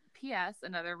 P.S.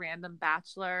 Another random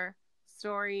Bachelor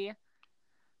story.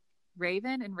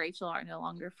 Raven and Rachel are no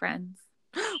longer friends.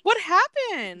 What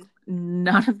happened?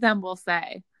 None of them will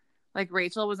say. Like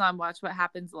Rachel was on Watch What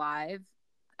Happens Live,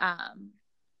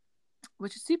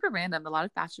 which is super random. A lot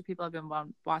of Bachelor people have been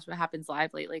on Watch What Happens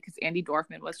Live lately because Andy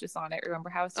Dorfman was just on it. Remember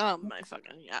how? Oh my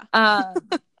fucking yeah.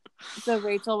 So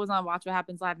Rachel was on Watch What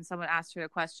Happens Live, and someone asked her a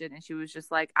question, and she was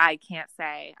just like, "I can't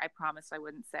say. I promised I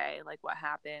wouldn't say like what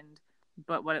happened,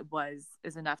 but what it was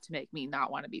is enough to make me not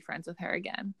want to be friends with her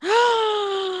again."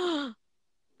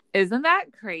 Isn't that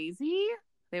crazy?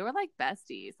 They were like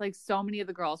besties. Like so many of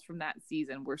the girls from that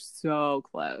season were so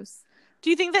close. Do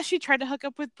you think that she tried to hook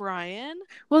up with Brian?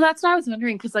 Well, that's what I was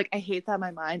wondering, because like I hate that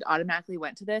my mind automatically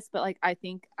went to this, but like I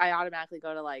think I automatically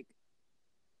go to like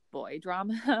boy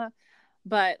drama.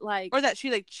 But like, or that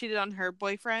she like cheated on her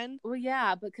boyfriend. Well,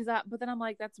 yeah, but then I'm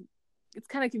like, it's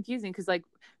kind of confusing because like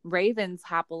Raven's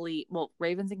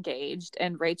engaged,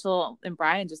 and Rachel and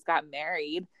Brian just got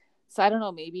married. So I don't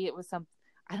know, maybe it was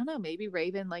maybe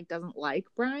Raven like doesn't like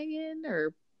Brian,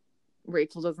 or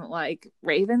Rachel doesn't like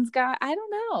Raven's guy. I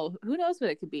don't know. Who knows what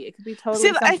it could be? It could be totally.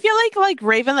 See, I feel like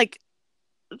Raven like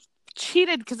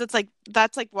cheated because it's like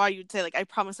that's like why you'd say like I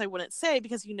promise I wouldn't say,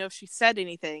 because you know if she said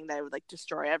anything that it would like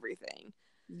destroy everything.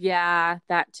 Yeah,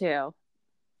 that too.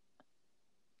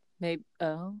 Maybe.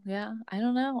 Oh yeah, I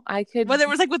don't know. I could. Whether it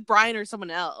was like with Brian or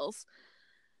someone else.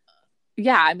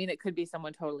 Yeah, I mean it could be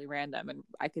someone totally random, and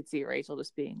I could see Rachel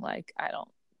just being like, I don't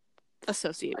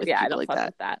associate with I don't like fuck that.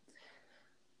 With that.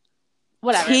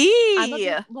 Whatever.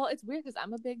 Well, it's weird because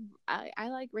I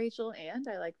like Rachel and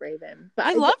I like Raven, but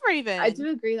I love Raven. I do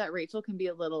agree that Rachel can be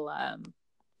a little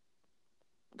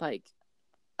like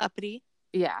uppity.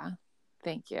 Yeah,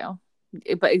 thank you.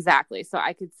 But exactly, so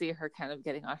I could see her kind of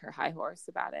getting on her high horse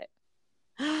about it.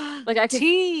 Like I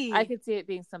could see it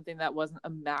being something that wasn't a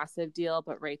massive deal,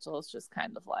 but Rachel's just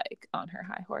kind of like on her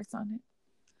high horse on it.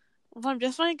 Well, I'm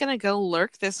definitely gonna go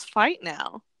lurk this fight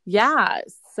now. Yeah,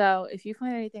 so if you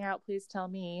find anything out, please tell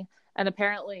me. And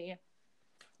apparently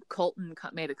Colton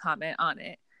made a comment on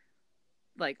it,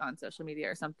 like on social media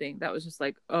or something, that was just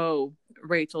like, oh,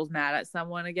 Rachel's mad at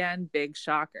someone again. Big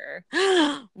shocker.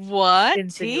 What?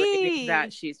 Insinuating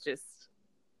that she's just,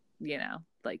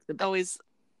 like the always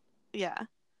Yeah.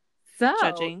 So,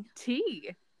 Judging.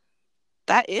 tea.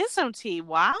 That is some tea.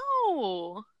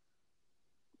 Wow.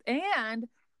 And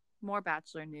more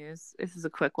Bachelor news. This is a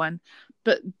quick one.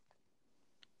 But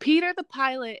Peter the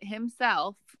pilot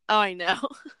himself. Oh, I know.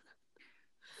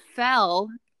 Fell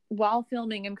while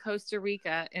filming in Costa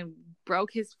Rica and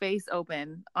broke his face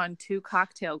open on 2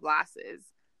 cocktail glasses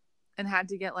and had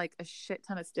to get like a shit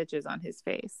ton of stitches on his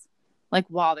face, like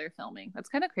while they're filming. That's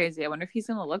kind of crazy. I wonder if he's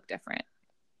going to look different.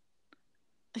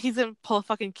 He's gonna pull a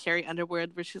fucking Carrie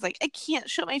Underwood where she's like, I can't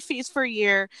show my face for a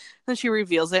year. Then she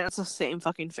reveals it and it's the same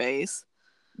fucking face.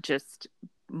 Just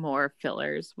more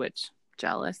fillers, which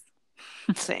jealous.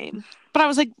 Same. But I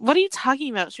was like, what are you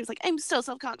talking about? She was like, I'm so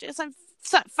self-conscious. I'm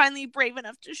finally brave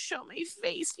enough to show my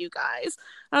face, you guys.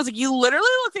 And I was like, you literally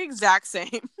look the exact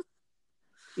same.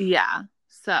 Yeah.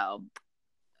 So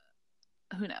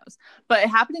who knows? But it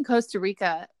happened in Costa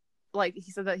Rica. Like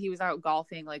he said that he was out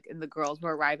golfing, like, and the girls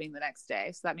were arriving the next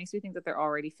day. So that makes me think that they're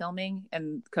already filming,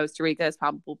 and Costa Rica is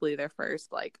probably their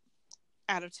first like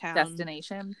out of town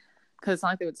destination, because it's not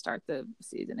like they would start the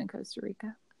season in Costa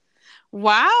Rica.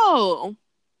 Wow.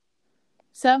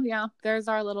 So yeah, there's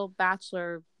our little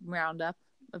Bachelor roundup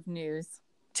of news.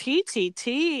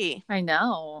 TTT. I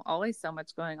know, always so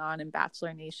much going on in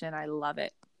Bachelor Nation. I love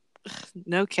it.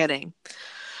 No kidding.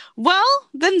 Well,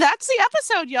 then that's the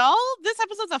episode, y'all. This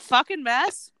episode's a fucking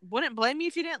mess. Wouldn't blame me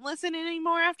if you didn't listen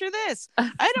anymore after this.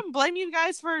 I don't blame you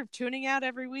guys for tuning out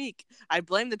every week. I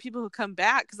blame the people who come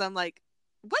back because I'm like,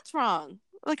 what's wrong?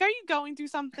 Like, are you going through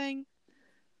something?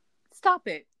 Stop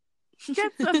it.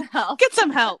 Get some help. Get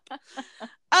some help.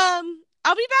 I'll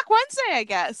be back Wednesday, I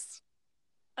guess.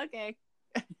 Okay.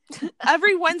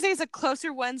 Every Wednesday is a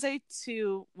closer Wednesday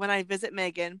to when I visit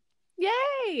Megan.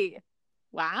 Yay.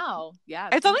 Wow. Yeah.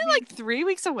 It's only like 3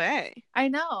 weeks away. I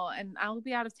know. And I'll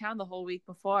be out of town the whole week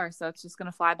before. So it's just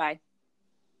going to fly by.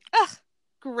 Ugh,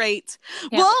 great.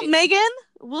 Can't wait. Megan,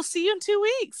 we'll see you in 2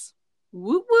 weeks.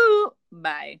 Woo woo.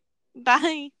 Bye.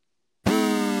 Bye.